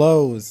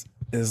flows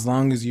as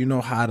long as you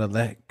know how to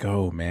let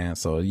go, man.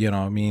 So, you know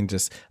what I mean?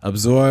 Just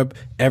absorb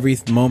every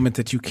moment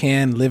that you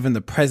can, live in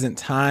the present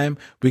time.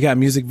 We got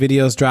music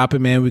videos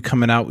dropping, man. We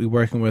coming out. We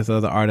working with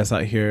other artists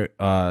out here.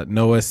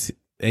 Noah,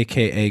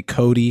 aka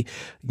Cody,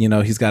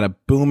 he's got a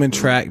booming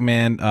track,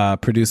 man,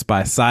 produced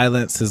by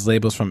Silence. His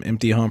label's from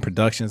Empty Home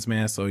Productions,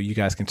 man, so you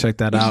guys can check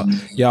that out.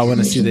 Y'all want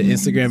to see the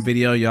Instagram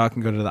video, y'all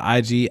can go to the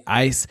IG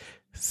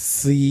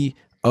IceCoe.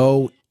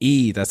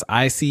 That's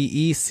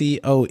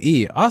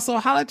ICECOE. Also,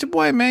 holla at your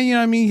boy, man. You know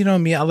what I mean? You know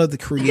me. I love the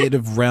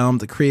creative realm,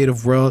 the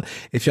creative world.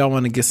 If y'all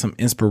want to get some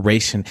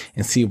inspiration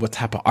and see what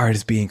type of art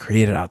is being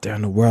created out there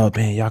in the world,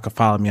 man, y'all can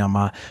follow me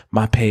on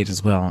my page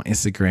as well on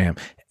Instagram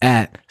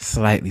at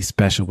Slightly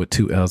Special with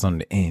 2 L's on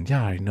the end.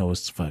 Y'all already know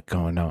what's the fuck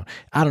going on.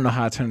 I don't know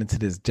how I turned into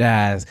this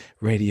jazz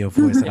radio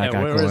voice that I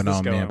got going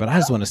on, man. But I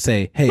just want to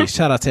say, hey,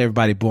 shout out to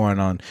everybody born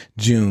on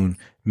June,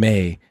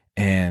 May,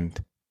 and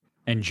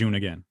June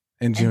again.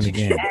 And June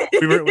again.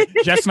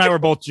 Jess and I were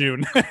both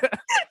June.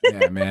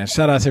 Yeah, man.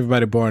 Shout out to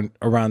everybody born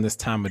around this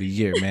time of the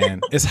year,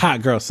 man. It's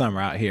hot girl summer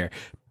out here.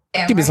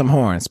 Give me some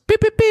horns. Pew,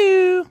 pew,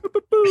 pew.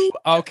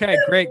 Okay,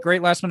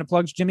 great last minute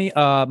plugs, Jimmy.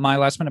 My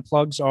last minute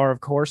plugs are, of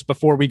course,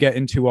 before we get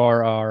into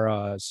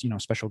our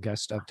special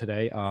guest of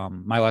today.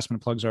 My last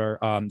minute plugs are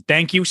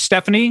thank you,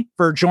 Stephanie,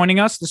 for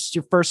joining us. This is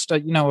your first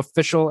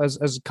official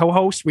as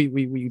co-host.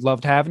 We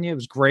loved having you. It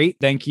was great.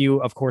 Thank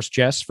you, of course,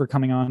 Jess, for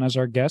coming on as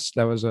our guest.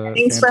 That was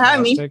thanks for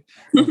having me.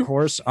 Of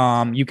course.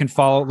 You can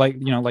follow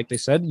like they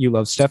said, You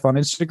Love Steph on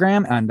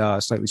Instagram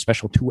and Slightly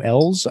Special 2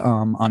 L's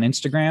on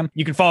Instagram.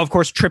 You can follow, of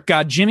course, Trip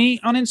God Jimmy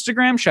on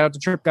Instagram. Shout out to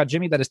Trip God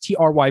Jimmy. That is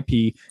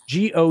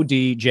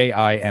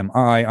TRYPGODJIMI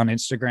on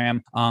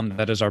Instagram.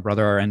 That is our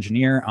brother, our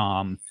engineer.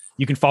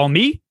 You can follow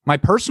me, my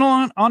personal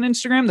on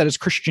Instagram. That is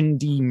Christian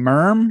D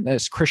Merm. That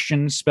is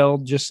Christian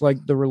spelled just like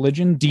the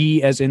religion.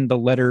 D as in the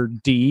letter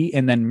D,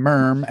 and then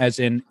Merm as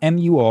in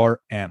MURM.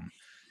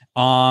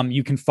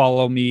 You can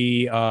follow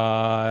me.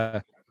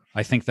 I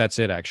think that's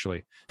it,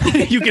 actually.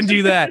 You can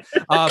do that.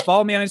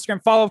 Follow me on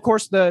Instagram. Follow, of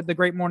course, the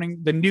Great Morning,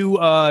 the new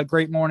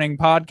Great Morning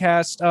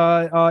podcast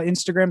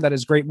Instagram. That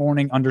is Great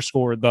Morning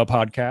 _ the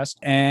podcast.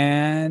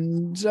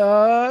 And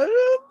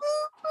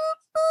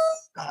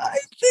I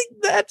think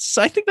that's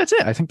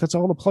it. I think that's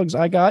all the plugs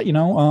I got.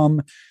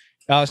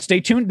 Stay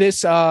tuned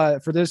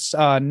for this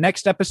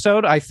next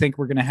episode. I think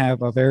we're gonna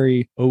have a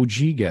very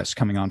OG guest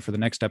coming on for the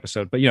next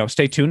episode. But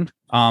stay tuned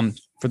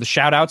for the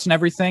shout outs and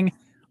everything.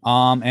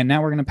 And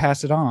now we're going to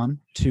pass it on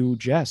to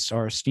Jess,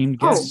 our esteemed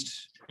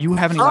guest. You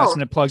have any last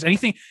minute plugs?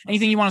 Anything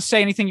you want to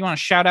say? Anything you want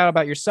to shout out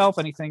about yourself?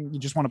 Anything you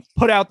just want to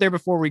put out there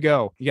before we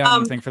go? You got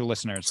anything for the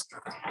listeners?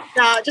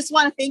 Just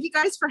want to thank you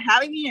guys for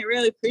having me. I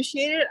really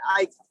appreciate it.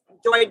 I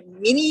enjoyed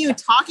meeting you,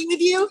 talking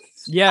with you.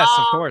 Yes,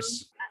 of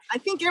course. I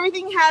think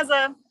everything has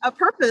a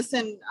purpose,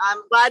 and I'm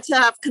glad to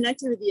have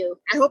connected with you.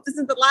 I hope this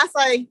isn't the last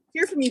I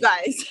hear from you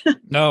guys.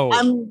 No.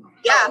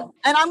 Yeah,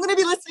 and I'm going to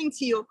be listening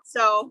to you.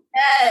 So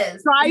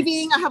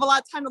driving, I have a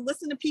lot of time to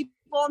listen to people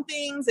and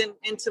things and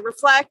to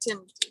reflect,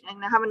 and I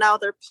have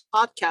another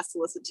podcast to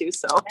listen to.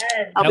 So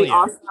that'll be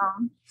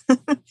awesome.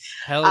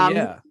 Hell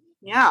yeah.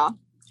 Yeah.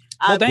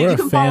 Well, we're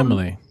a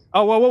family.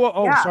 Whoa.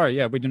 Oh, yeah. Sorry.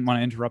 Yeah, we didn't want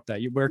to interrupt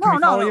that. Where can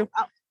we follow you?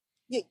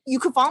 You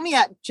can follow me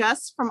at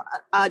Jess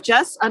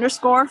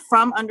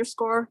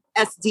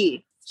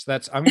 _from_SD. So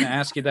that's, I'm going to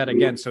ask you that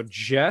again. So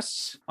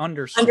Jess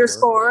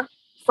 _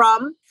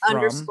 from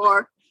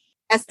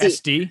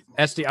SD.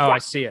 SD. Oh, I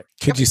see it.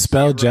 Could you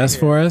spell Jess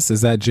for us?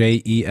 Is that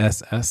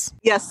JESS?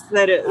 Yes,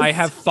 that is. I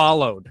have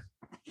followed.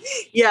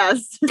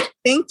 Yes.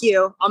 Thank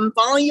you. I'm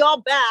following you all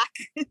back.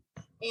 And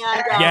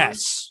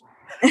yes.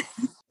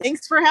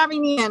 Thanks for having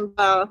me, and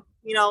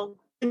in your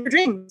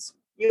dreams.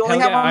 You only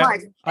have one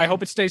life. I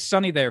hope it stays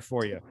sunny there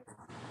for you.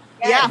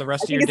 Yeah. For the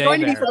rest of your day. It's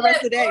going to be for the rest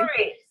of the day.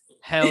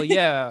 Hell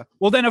yeah.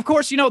 Well, then, of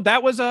course,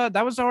 that was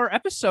our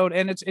episode,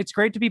 and it's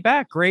great to be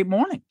back. Great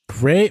morning.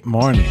 Great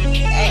morning.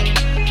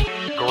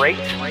 Great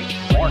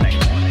morning.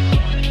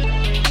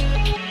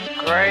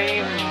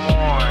 Great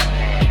morning.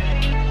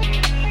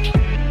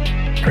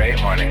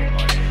 Great morning.